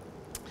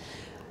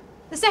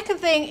 The second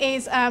thing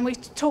is we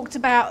talked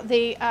about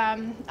the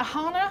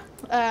AHANA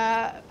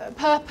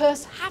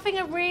purpose, having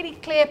a really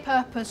clear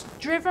purpose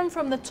driven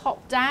from the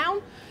top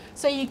down.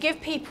 So you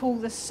give people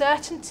the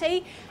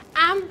certainty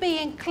and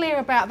being clear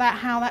about that,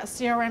 how that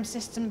CRM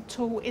system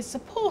tool is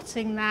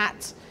supporting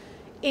that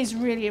is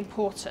really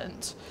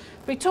important.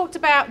 We talked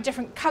about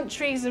different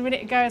countries a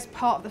minute ago as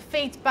part of the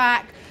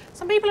feedback.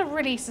 Some people are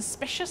really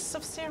suspicious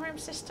of CRM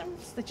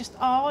systems. They just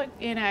are,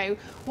 you know,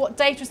 what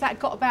data has that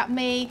got about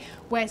me?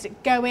 Where's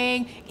it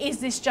going? Is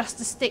this just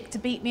a stick to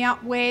beat me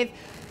up with?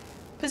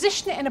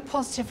 Position it in a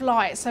positive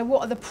light. So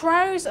what are the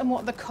pros and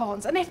what are the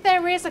cons? And if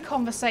there is a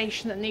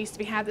conversation that needs to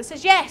be had that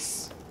says,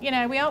 yes, you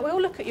know,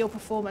 we'll look at your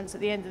performance at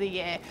the end of the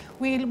year.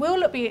 We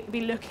will be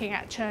looking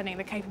at churning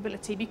the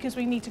capability because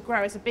we need to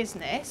grow as a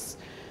business.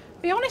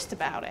 Be honest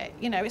about it.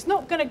 You know, it's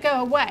not going to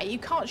go away. You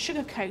can't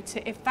sugarcoat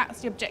it if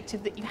that's the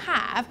objective that you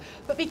have,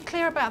 but be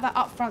clear about that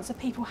upfront so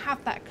people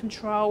have that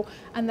control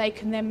and they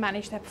can then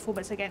manage their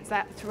performance against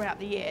that throughout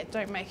the year.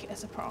 Don't make it a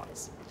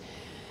surprise.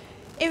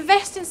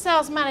 Invest in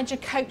sales manager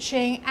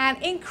coaching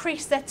and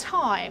increase their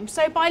time.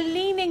 So by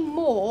leaning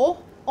more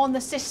on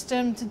the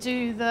system to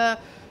do the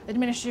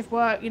administrative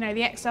work, you know,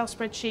 the Excel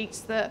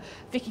spreadsheets that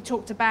Vicky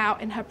talked about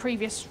in her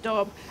previous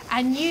job,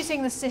 and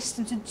using the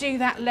system to do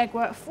that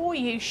legwork for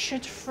you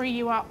should free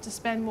you up to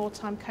spend more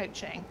time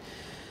coaching.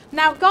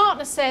 Now,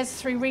 Gartner says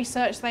through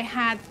research they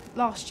had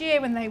last year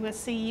when they were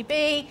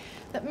CEB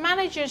that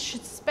managers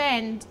should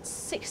spend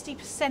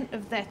 60%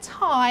 of their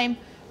time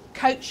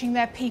coaching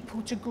their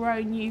people to grow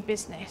new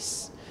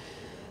business.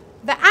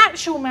 The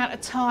actual amount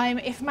of time,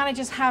 if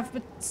managers have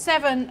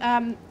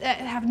 9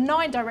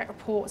 direct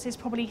reports, is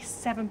probably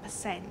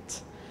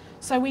 7%.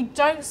 So we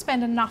don't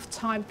spend enough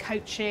time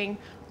coaching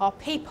our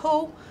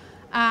people.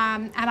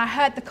 And I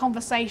heard the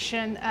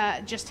conversation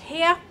just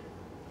here.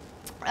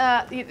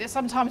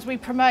 Sometimes we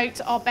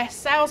promote our best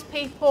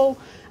salespeople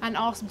and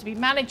ask them to be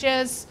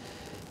managers.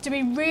 Do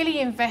we really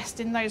invest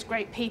in those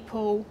great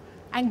people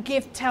and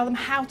tell them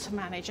how to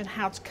manage and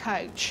how to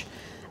coach?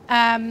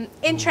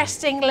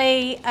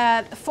 Interestingly,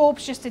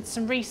 Forbes just did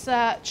some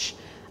research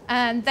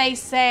and they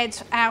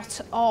said out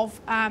of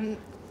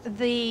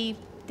the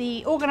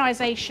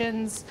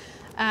organisations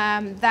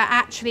that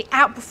actually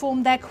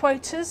outperformed their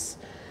quotas,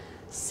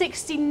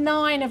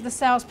 69 of the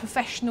sales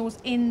professionals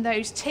in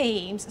those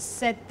teams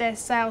said their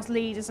sales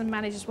leaders and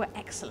managers were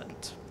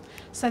excellent.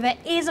 So there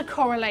is a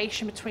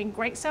correlation between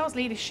great sales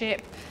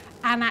leadership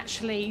and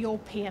actually your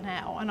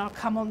P&L, and I'll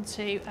come on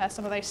to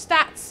some of those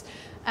stats.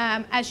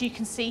 As you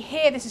can see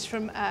here, this is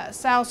from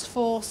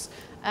Salesforce.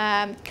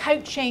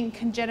 Coaching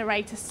can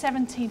generate a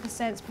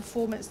 17%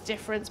 performance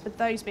difference with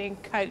those being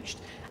coached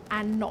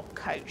and not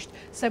coached.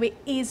 So it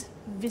is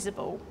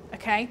visible,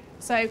 okay?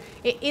 So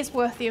it is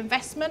worth the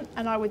investment,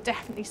 and I would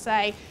definitely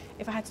say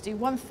if I had to do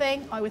one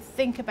thing, I would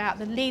think about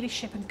the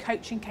leadership and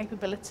coaching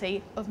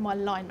capability of my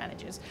line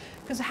managers.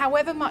 Because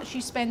however much you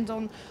spend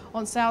on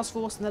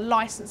Salesforce and the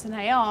license and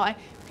AI,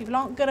 if people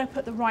aren't going to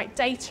put the right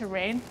data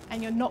in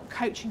and you're not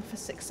coaching for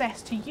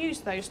success to use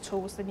those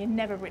tools, then you're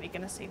never really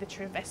going to see the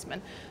true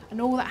investment. And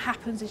all that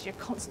happens is you're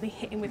constantly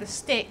hitting with a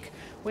stick,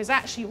 whereas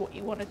actually what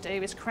you want to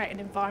do is create an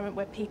environment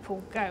where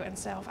people go and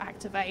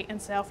self-activate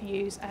and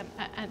self-use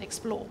and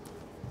explore.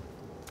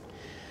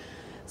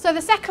 So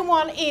the second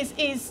one is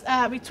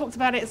we talked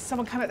about it, as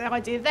someone came up with the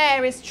idea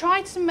there, is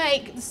try to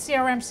make the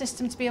CRM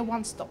system to be a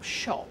one-stop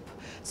shop.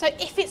 So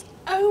if it's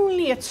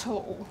only a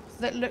tool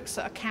that looks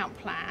at account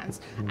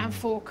plans and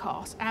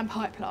forecast and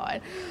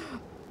pipeline,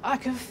 I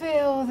can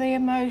feel the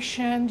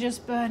emotion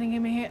just burning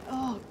in me.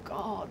 Oh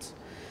God.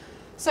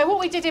 So what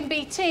we did in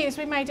BT is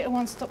we made it a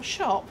one-stop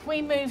shop.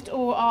 We moved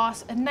all our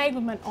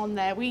enablement on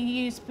there.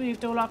 We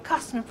moved all our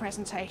customer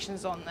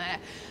presentations on there.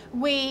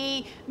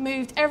 We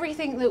moved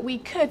everything that we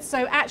could.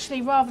 So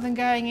actually, rather than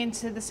going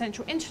into the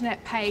central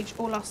intranet page,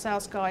 all our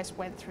sales guys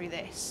went through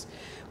this.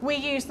 We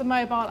used the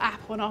mobile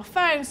app on our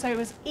phone, so it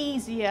was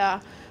easier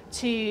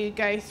to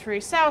go through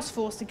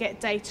Salesforce to get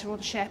data on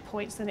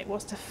SharePoints than it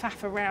was to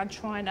faff around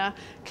trying to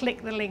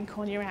click the link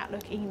on your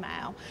Outlook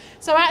email.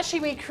 So actually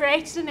we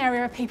created an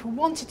area where people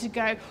wanted to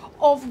go,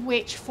 of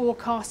which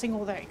forecasting,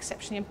 although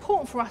exceptionally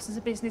important for us as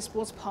a business,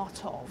 was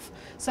part of.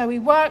 So we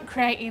weren't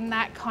creating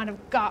that kind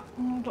of gut,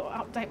 I've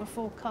got to update my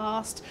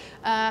forecast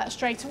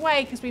straight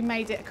away, because we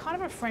made it a kind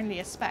of a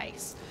friendlier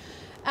space.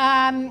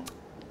 And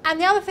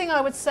the other thing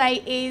I would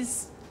say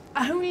is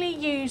only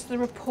use the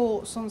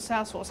reports on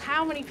Salesforce.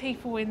 How many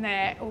people in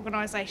their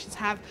organisations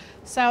have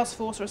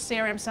Salesforce or a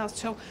CRM sales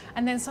tool,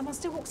 and then someone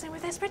still walks in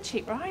with their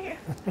spreadsheet, right?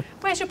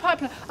 Where's your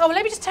pipeline? Oh, well,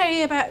 let me just tell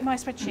you about my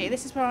spreadsheet.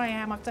 This is where I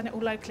am. I've done it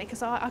all locally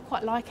because I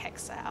quite like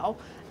Excel.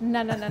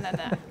 No.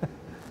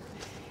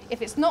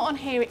 If it's not on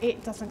here,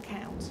 it doesn't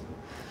count.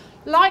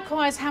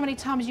 Likewise, how many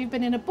times you've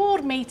been in a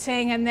board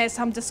meeting and there's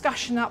some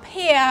discussion up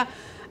here,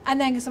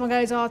 and then someone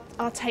goes,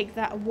 I'll take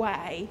that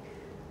away.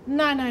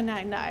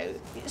 No.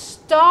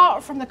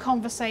 Start from the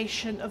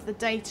conversation of the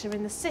data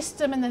in the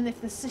system, and then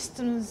if the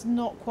system's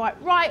not quite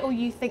right or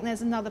you think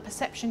there's another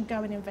perception,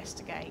 go and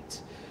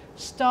investigate.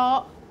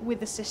 Start with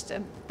the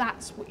system.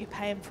 That's what you're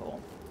paying for.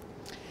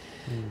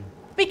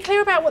 Be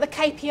clear about what the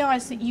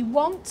KPIs that you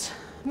want.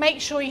 Make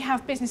sure you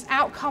have business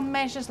outcome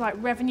measures like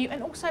revenue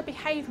and also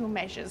behavioural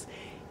measures.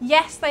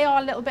 Yes, they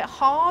are a little bit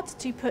hard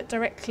to put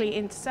directly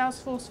into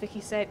Salesforce. Vicky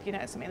said,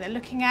 it's something they're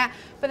looking at,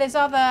 but there's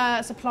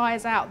other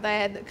suppliers out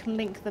there that can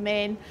link them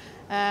in.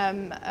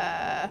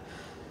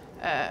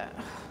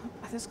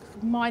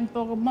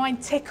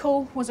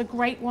 MindTickle was a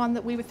great one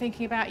that we were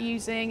thinking about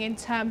using in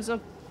terms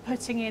of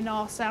putting in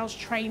our sales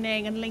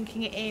training and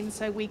linking it in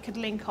so we could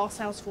link our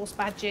Salesforce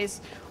badges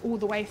all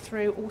the way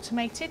through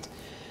automated.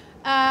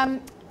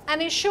 And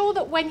ensure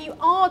that when you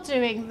are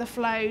doing the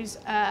flows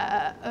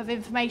of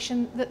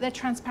information that they're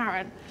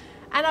transparent.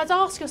 And I'd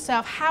ask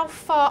yourself, how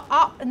far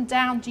up and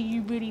down do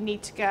you really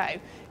need to go?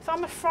 If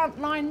I'm a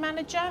frontline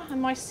manager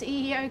and my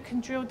CEO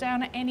can drill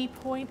down at any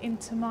point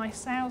into my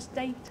sales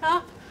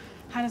data,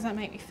 how does that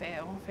make me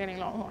feel? I'm feeling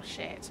like, oh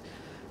shit.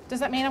 Does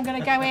that mean I'm going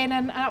to go in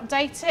and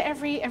update it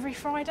every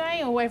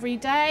Friday or every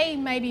day?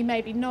 Maybe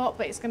not,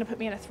 but it's going to put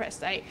me in a threat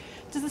state.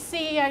 Does the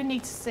CEO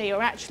need to see,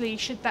 or actually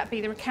should that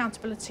be the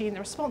accountability and the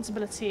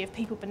responsibility of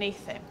people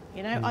beneath him?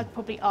 I'd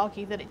probably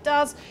argue that it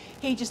does.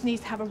 He just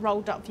needs to have a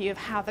rolled up view of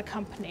how the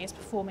company is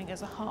performing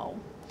as a whole.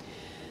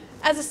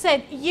 As I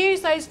said,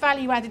 use those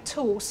value-added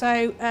tools.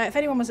 So if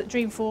anyone was at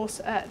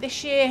Dreamforce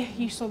this year,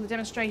 you saw the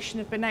demonstration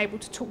of being able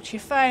to talk to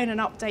your phone and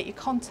update your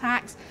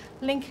contacts,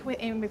 link it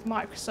in with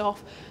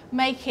Microsoft,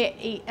 make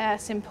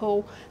it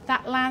simple.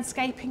 That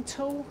landscaping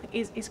tool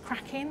is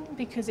cracking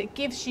because it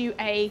gives you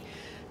a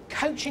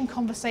coaching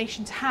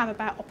conversation to have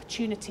about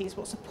opportunities.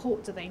 What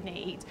support do they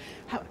need?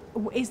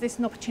 Is this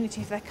an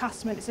opportunity for their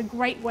customer? And it's a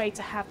great way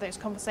to have those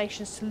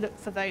conversations to look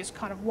for those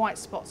kind of white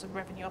spots of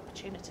revenue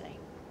opportunity.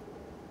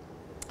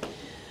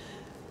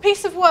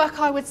 Piece of work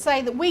I would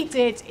say that we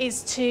did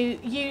is to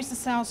use the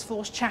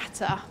Salesforce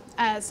chatter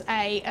as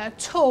a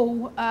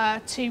tool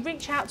to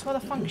reach out to other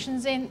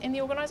functions in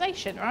the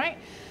organisation, right?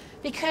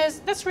 Because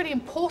that's really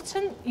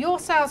important. Your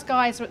sales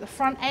guys are at the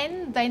front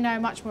end. They know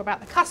much more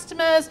about the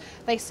customers.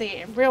 They see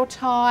it in real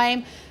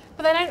time,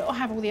 but they don't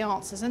have all the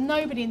answers, and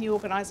nobody in the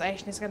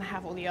organisation is going to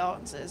have all the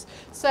answers.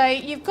 So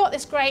you've got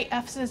this great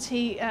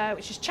facility,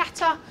 which is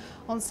Chatter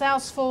on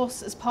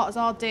Salesforce. As part of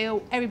our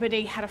deal,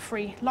 everybody had a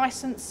free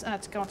license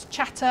to go onto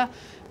Chatter,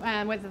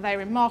 whether they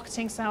were in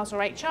marketing, sales, or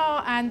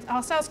HR, and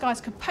our sales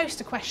guys could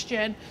post a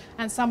question,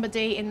 and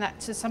somebody in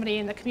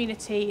the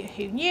community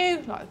who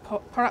knew, like the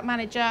product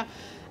manager,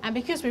 and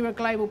because we were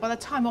global, by the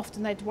time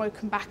often they'd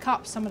woken back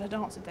up, someone had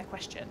answered their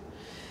question.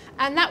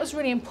 And that was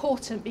really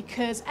important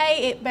because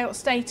A, it built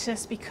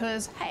status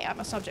because, hey,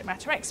 I'm a subject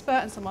matter expert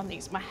and someone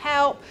needs my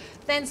help.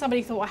 Then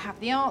somebody thought I have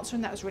the answer,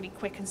 and that was really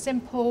quick and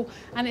simple,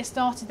 and it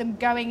started them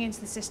going into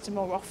the system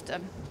more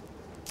often.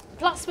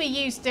 Plus we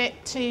used it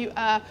to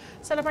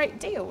celebrate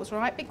deals,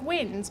 right? Big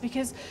wins,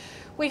 because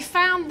we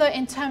found that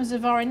in terms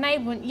of our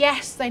enablement,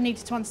 yes, they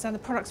needed to understand the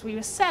products we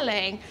were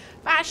selling,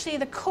 but actually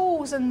the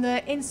calls and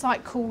the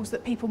insight calls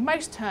that people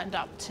most turned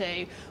up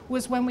to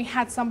was when we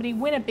had somebody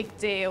win a big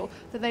deal,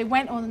 that they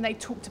went on and they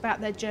talked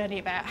about their journey,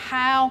 about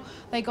how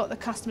they got the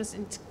customers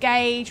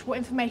engaged, what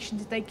information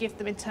did they give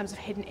them in terms of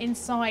hidden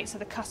insights so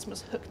the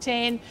customers hooked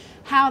in,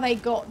 how they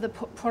got the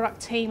product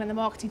team and the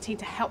marketing team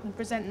to help them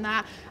present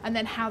that, and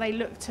then how they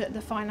looked at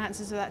the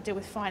finances of that deal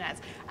with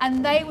finance.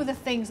 And they were the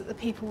things that the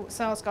people,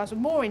 sales guys, were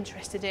more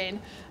interested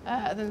in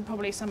than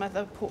probably some of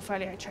the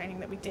portfolio training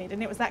that we did.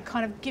 And it was that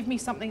kind of give me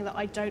something that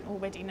I don't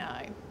already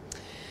know.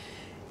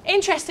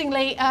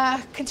 Interestingly,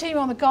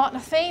 continuing on the Gartner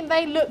theme,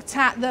 they looked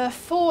at the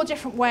 4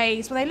 different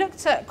ways. Well, they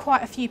looked at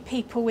quite a few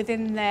people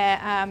within their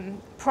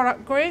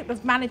product group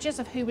of managers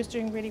of who was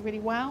doing really, really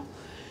well.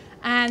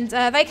 And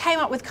they came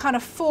up with kind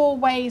of 4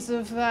 ways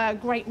of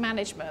great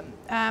management.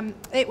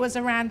 It was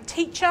around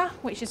teacher,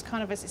 which is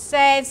kind of as it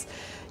says,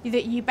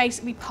 that you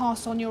basically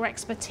pass on your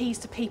expertise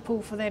to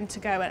people for them to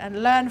go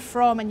and learn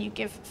from, and you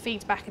give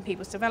feedback in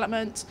people's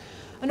development.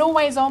 An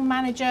always-on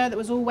manager that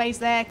was always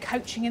there,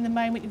 coaching in the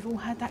moment. You've all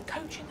heard that,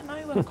 coach in the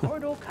moment,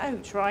 corridor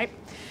coach, right?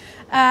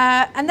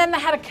 And then they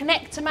had a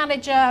connector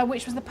manager,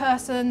 which was the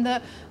person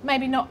that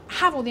maybe not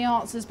have all the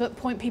answers, but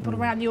point people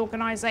around the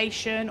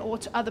organisation or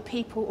to other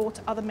people or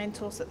to other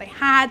mentors that they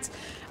had.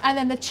 And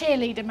then the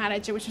cheerleader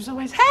manager, which was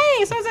always,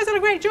 hey, so-and-so's done a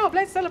great job,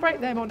 let's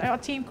celebrate them on our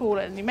team call,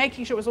 and you're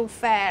making sure it was all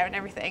fair and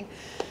everything.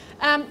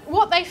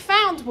 What they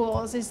found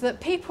is that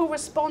people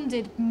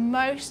responded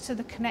most to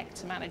the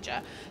connector manager.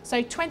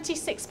 So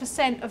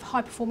 26% of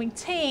high-performing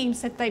teams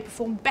said they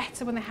performed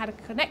better when they had a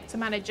connector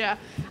manager,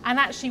 and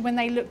actually when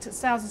they looked at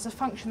sales as a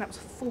function, that was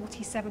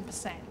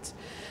 47%.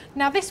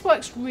 Now this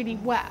works really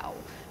well,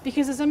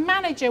 because as a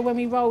manager, when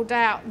we rolled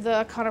out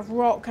the kind of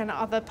ROC and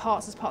other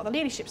parts as part of the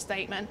leadership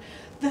statement,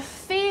 the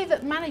fear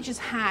that managers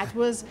had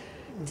was,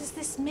 does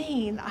this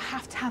mean that I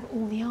have to have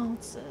all the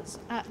answers?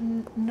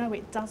 No,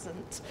 it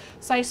doesn't.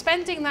 So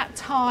spending that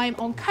time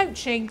on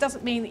coaching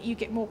doesn't mean that you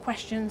get more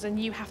questions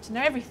and you have to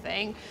know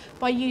everything.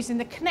 By using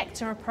the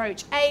connector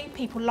approach,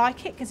 people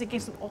like it because it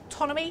gives them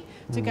autonomy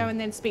to go and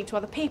then speak to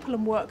other people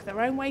and work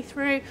their own way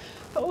through,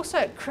 but also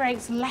it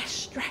creates less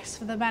stress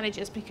for the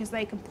managers because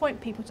they can point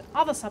people to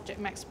other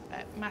subject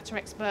matter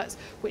experts,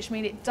 which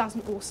mean it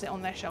doesn't all sit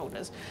on their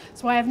shoulders.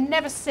 So I have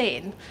never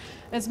seen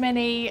as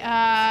many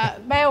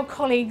male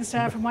colleagues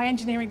from my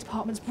engineering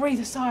departments breathe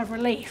a sigh of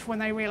relief when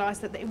they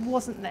realised that it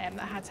wasn't them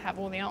that had to have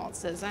all the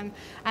answers. And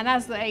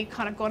as they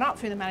kind of gone up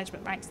through the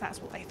management ranks,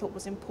 that's what they thought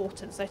was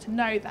important. So to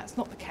know that's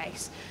not the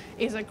case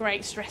is a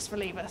great stress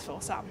reliever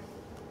for some.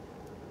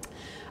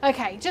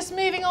 Okay, just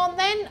moving on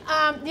then.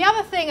 The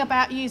other thing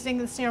about using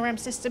the CRM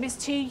system is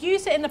to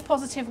use it in a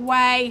positive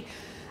way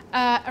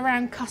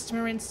around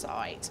customer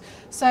insight.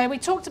 So we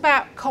talked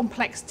about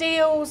complex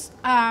deals,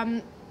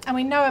 and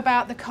we know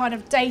about the kind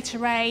of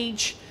data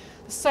age.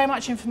 There's so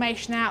much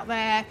information out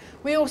there.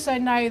 We also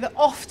know that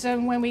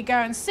often when we go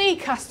and see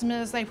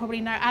customers, they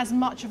probably know as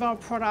much of our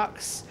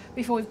products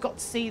before we've got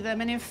to see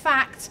them. And in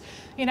fact,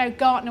 you know,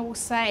 Gartner will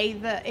say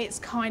that it's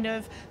kind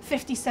of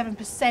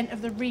 57%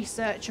 of the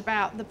research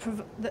about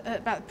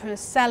the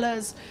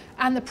sellers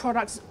and the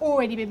products has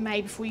already been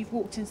made before you've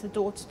walked into the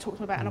door to talk to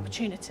them about an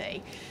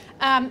opportunity.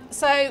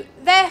 So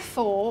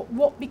therefore,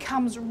 what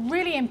becomes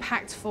really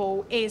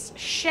impactful is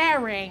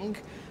sharing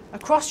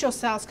across your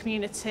sales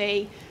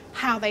community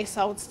how they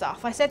sold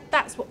stuff. I said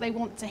that's what they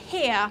want to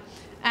hear.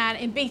 And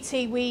in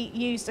BT, we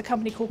used a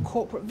company called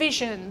Corporate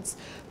Visions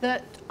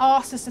that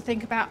asked us to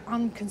think about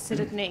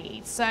unconsidered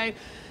needs. So,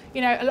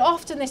 you know,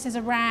 often this is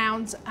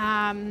around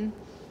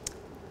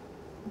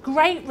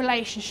great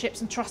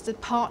relationships and trusted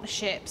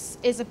partnerships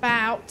is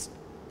about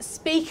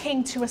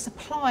speaking to a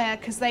supplier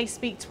because they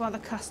speak to other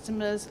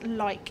customers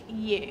like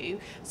you.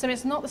 So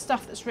it's not the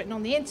stuff that's written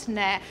on the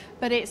internet,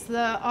 but it's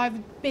the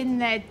I've been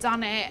there,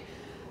 done it,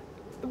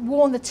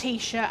 worn the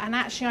t-shirt, and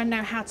actually I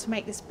know how to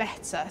make this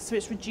better. So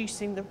it's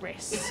reducing the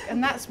risk.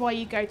 And that's why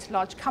you go to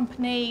large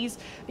companies,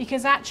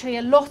 because actually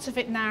a lot of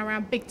it now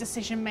around big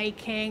decision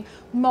making,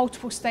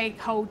 multiple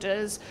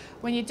stakeholders,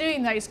 when you're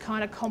doing those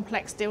kind of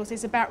complex deals,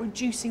 it's about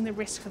reducing the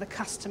risk for the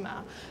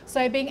customer.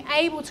 So being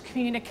able to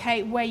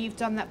communicate where you've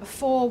done that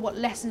before, what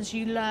lessons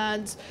you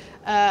learned,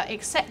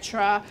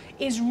 etc.,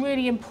 is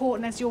really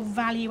important as your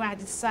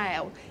value-added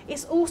sale.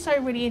 It's also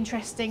really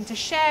interesting to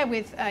share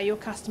with your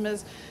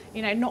customers,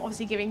 you know, not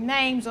obviously giving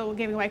names or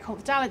giving away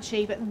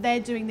confidentiality, but they're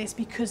doing this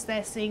because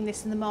they're seeing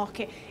this in the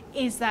market.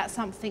 Is that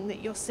something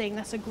that you're seeing?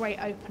 That's a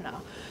great opener.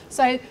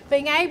 So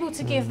being able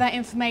to give that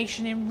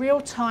information in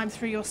real time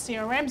through your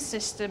CRM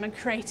system and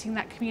creating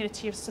that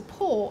community of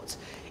support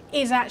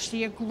is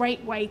actually a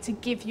great way to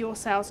give your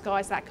sales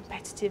guys that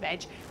competitive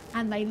edge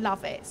and they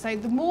love it. So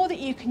the more that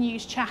you can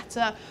use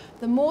Chatter,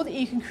 the more that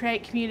you can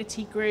create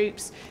community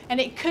groups, and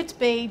it could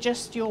be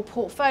just your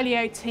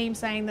portfolio team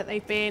saying that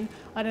they've been,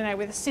 I don't know,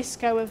 with a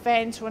Cisco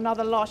event or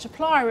another large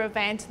supplier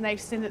event, and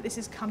they've seen that this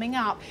is coming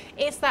up.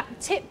 It's that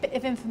tidbit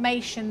of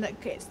information that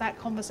gets that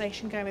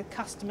conversation going with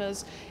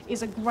customers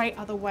is a great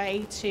other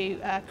way to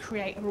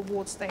create a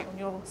reward state on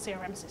your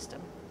CRM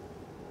system.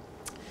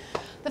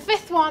 The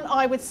fifth one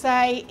I would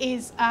say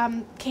is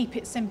keep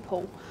it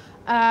simple.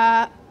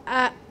 It's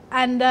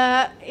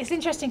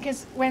interesting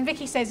because when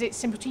Vicky says it's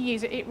simple to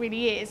use, it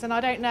really is. And I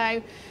don't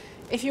know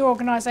if your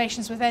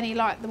organisations with any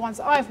like the ones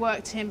that I've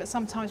worked in, but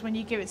sometimes when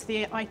you give it to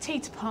the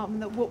IT department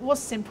that what was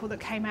simple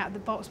that came out of the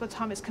box by the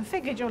time it's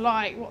configured, you're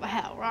like, what the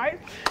hell, right?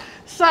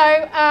 So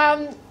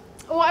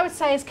what I would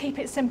say is keep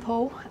it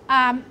simple.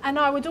 And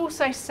I would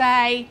also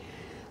say,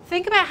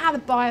 think about how the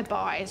buyer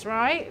buys,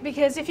 right?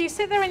 Because if you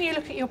sit there and you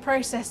look at your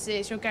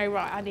processes, you'll go,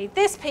 right, I need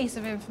this piece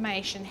of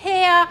information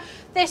here,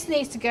 this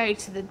needs to go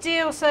to the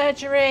deal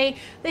surgery,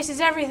 this is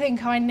everything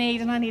I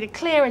need, and I need a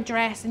clear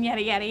address, and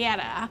yada, yada,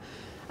 yada.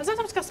 And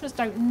sometimes customers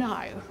don't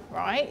know,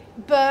 right?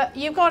 But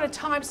you've got a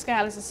time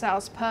scale as a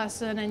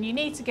salesperson, and you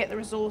need to get the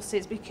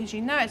resources because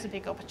you know it's a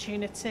big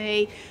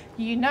opportunity,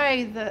 you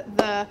know that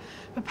the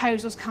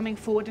proposal's coming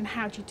forward, and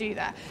how do you do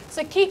that?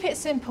 So keep it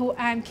simple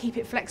and keep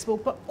it flexible,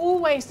 but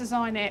always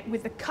design it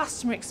with the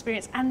customer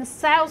experience and the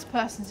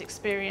salesperson's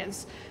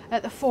experience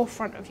at the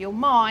forefront of your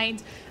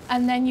mind,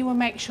 and then you will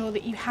make sure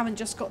that you haven't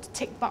just got to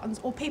tick buttons,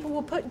 or people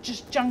will put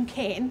just junk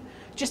in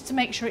just to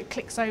make sure it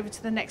clicks over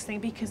to the next thing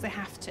because they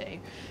have to.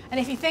 And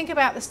if you think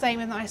about the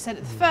statement that I said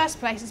at the first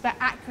place, it's about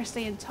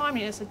accuracy and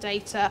timeliness of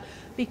data.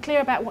 Be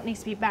clear about what needs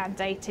to be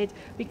mandated,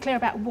 be clear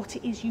about what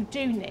it is you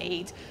do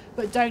need,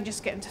 but don't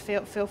just get them to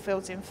fill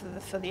fields in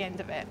for the end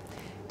of it.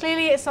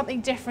 Clearly it's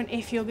something different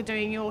if you're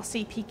doing your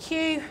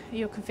CPQ,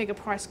 your configure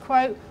price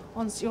quote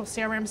on your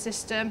CRM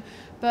system,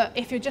 but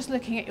if you're just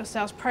looking at your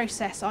sales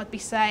process, I'd be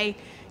saying,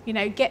 you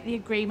know, get the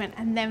agreement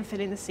and then fill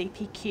in the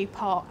CPQ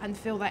part and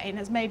fill that in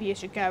as maybe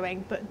as you're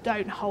going, but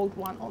don't hold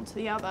one onto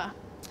the other.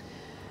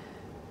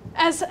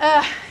 As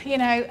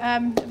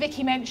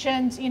Vicky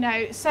mentioned, you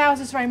know, sales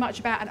is very much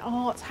about an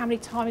art. How many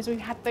times we've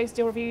had those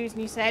deal reviews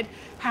and you said,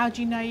 how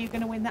do you know you're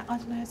going to win that? I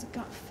don't know, it's a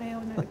gut feel,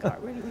 I know the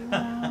gut really, really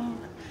well,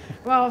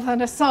 rather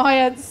than a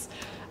science.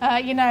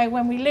 You know,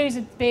 when we lose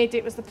a bid,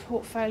 it was the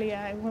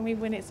portfolio. When we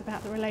win, it's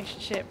about the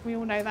relationship. We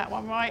all know that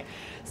one, right?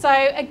 So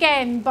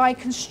again, by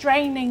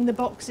constraining the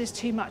boxes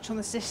too much on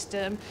the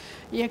system,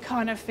 you're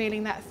kind of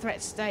feeling that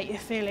threat state. You're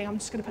feeling, I'm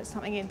just going to put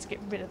something in to get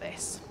rid of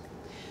this.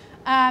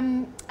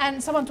 And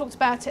someone talked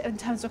about it in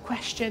terms of a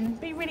question.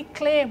 Be really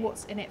clear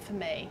what's in it for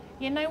me.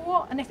 You know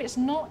what? And if it's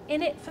not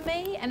in it for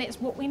me, and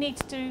it's what we need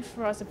to do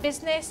for us as a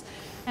business,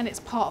 and it's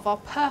part of our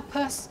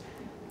purpose,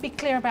 be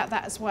clear about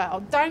that as well.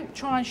 Don't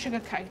try and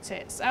sugarcoat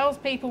it.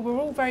 Salespeople, we're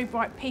all very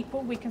bright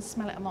people. We can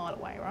smell it a mile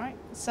away, right?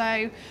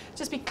 So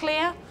just be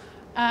clear,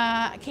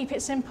 keep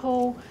it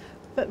simple,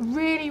 but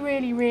really,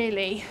 really,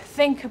 really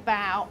think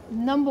about,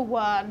 number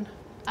one,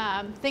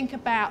 think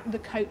about the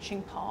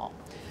coaching part.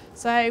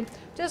 So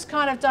just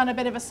kind of done a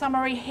bit of a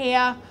summary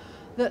here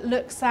that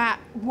looks at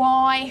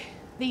why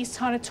these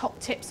kind of top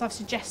tips I've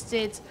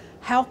suggested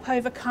help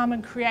overcome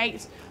and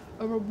create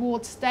a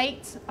reward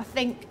state.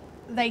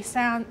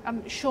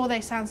 I'm sure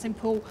they sound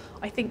simple.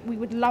 I think we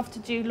would love to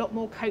do a lot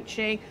more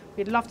coaching.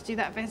 We'd love to do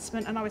that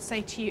investment. And I would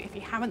say to you, if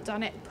you haven't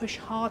done it, push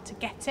hard to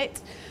get it.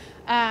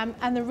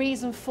 And the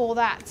reason for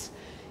that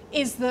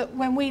is that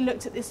when we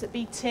looked at this at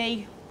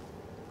BT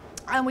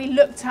and we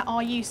looked at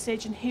our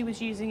usage and who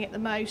was using it the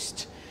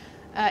most,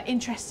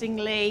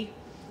 interestingly,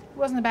 it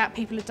wasn't about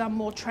people who'd done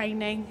more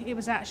training. It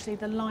was actually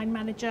the line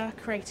manager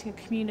creating a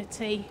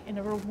community in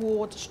a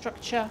reward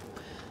structure.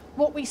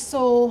 What we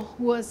saw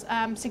was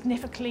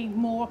significantly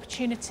more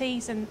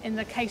opportunities, and in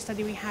the case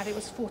study we had, it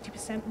was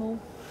 40% more.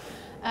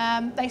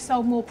 They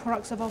sold more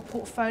products of our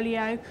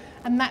portfolio,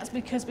 and that's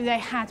because they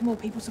had more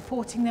people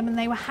supporting them, and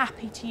they were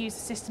happy to use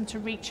the system to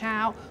reach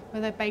out,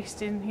 whether they're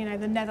based in, you know,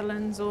 the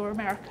Netherlands or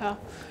America.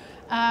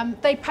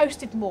 They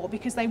posted more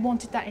because they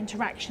wanted that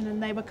interaction,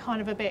 and they were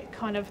kind of a bit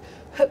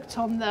hooked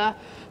on the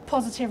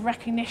positive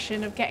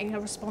recognition of getting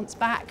a response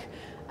back.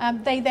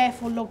 They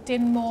therefore logged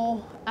in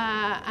more,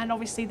 and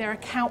obviously their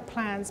account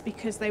plans,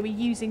 because they were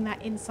using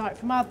that insight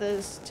from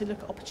others to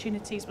look at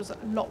opportunities, was a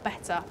lot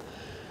better.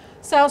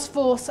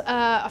 Salesforce,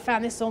 I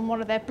found this on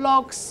one of their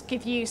blogs,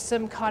 give you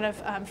some kind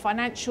of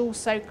financials.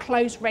 So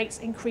close rates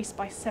increased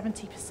by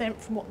 70%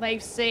 from what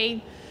they've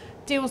seen.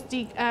 Deals,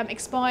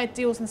 expired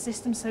deals in the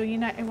system, so you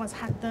know everyone's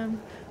had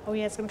them. Oh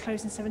yeah, it's going to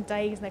close in 7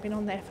 days, and they've been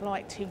on there for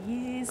like 2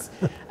 years.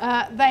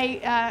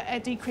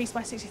 They decreased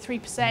by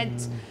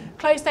 63%.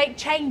 Close date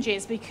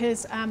changes,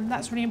 because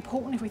that's really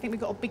important if we think we've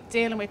got a big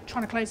deal and we're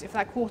trying to close it for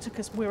that quarter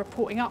because we're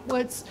reporting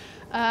upwards.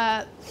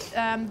 That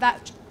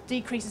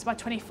decreases by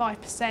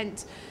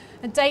 25%.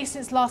 A day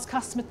since last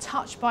customer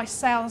touched by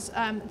sales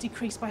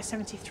decreased by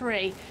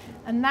 73.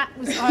 And that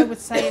was, I would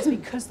say, is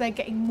because they're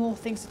getting more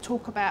things to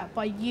talk about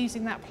by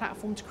using that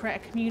platform to create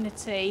a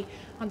community,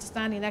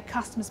 understanding their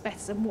customers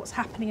better and what's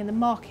happening in the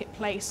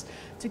marketplace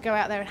to go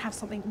out there and have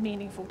something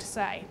meaningful to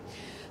say.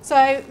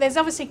 So there's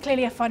obviously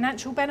clearly a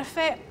financial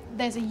benefit,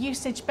 there's a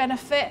usage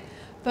benefit,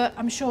 but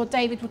I'm sure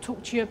David will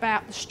talk to you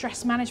about the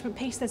stress management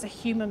piece. There's a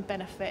human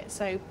benefit.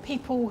 So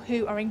people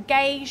who are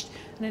engaged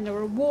and in a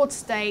reward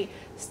state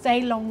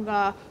stay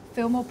longer,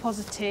 feel more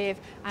positive,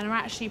 and are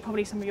actually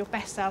probably some of your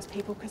best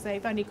salespeople because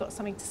they've only got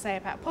something to say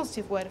about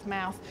positive word of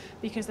mouth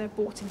because they've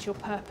bought into your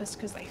purpose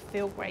because they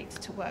feel great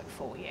to work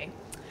for you.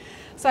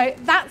 So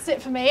that's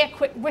it for me, a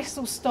quick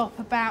whistle stop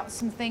about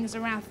some things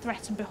around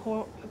threat and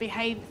reward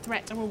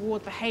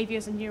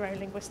behaviours and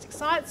neuro-linguistic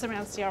science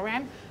around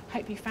CRM.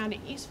 Hope you found it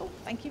useful.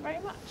 Thank you very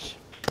much.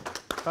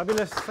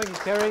 Fabulous. Thank you,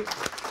 Kerry.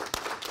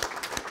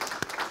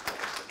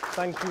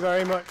 Thank you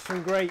very much.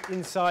 Some great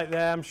insight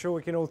there. I'm sure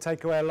we can all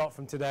take away a lot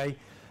from today.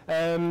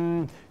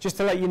 Just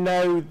to let you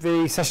know,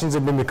 the sessions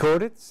have been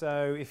recorded,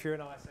 so if you're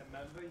an ISM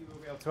member, you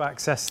will be able to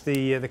access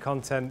the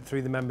content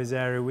through the members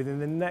area within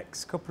the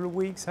next couple of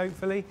weeks,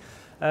 hopefully.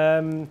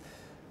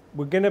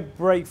 We're going to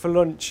break for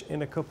lunch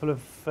in a couple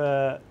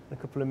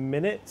of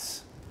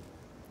minutes.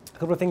 A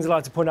couple of things I'd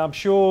like to point out. I'm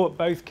sure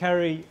both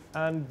Kerry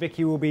and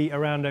Vicky will be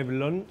around over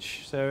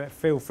lunch, so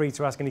feel free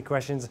to ask any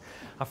questions.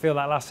 I feel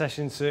that last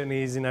session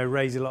certainly has,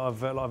 raised a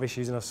lot of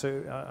issues, and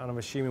I'm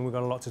assuming we've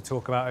got a lot to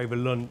talk about over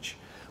lunch.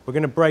 We're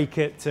going to break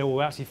it till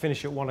we'll actually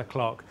finish at 1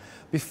 o'clock.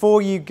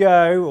 Before you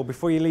go, or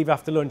before you leave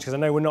after lunch, because I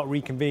know we're not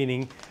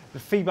reconvening,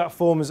 the feedback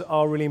forms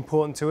are really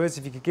important to us.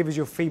 If you could give us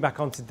your feedback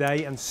on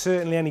today, and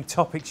certainly any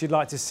topics you'd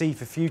like to see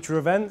for future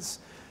events.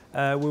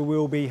 We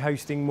will be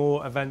hosting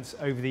more events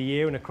over the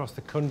year and across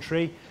the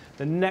country.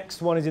 The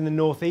next one is in the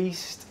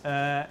northeast,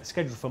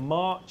 scheduled for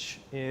March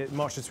the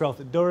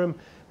 12th at Durham.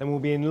 Then we'll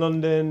be in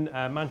London,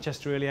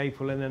 Manchester early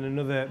April, and then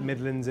another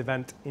Midlands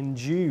event in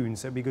June.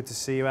 So it'd be good to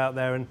see you out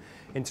there and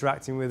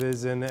interacting with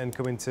us and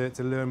coming to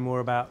learn more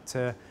about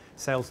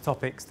sales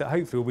topics that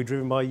hopefully will be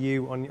driven by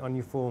you on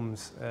your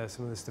forms,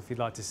 some of the stuff you'd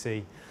like to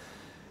see.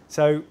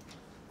 So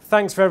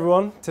thanks for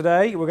everyone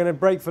today. We're going to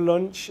break for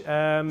lunch.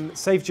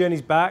 Safe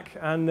journeys back,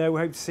 and we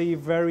hope to see you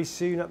very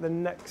soon at the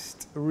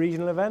next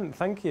regional event.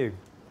 Thank you.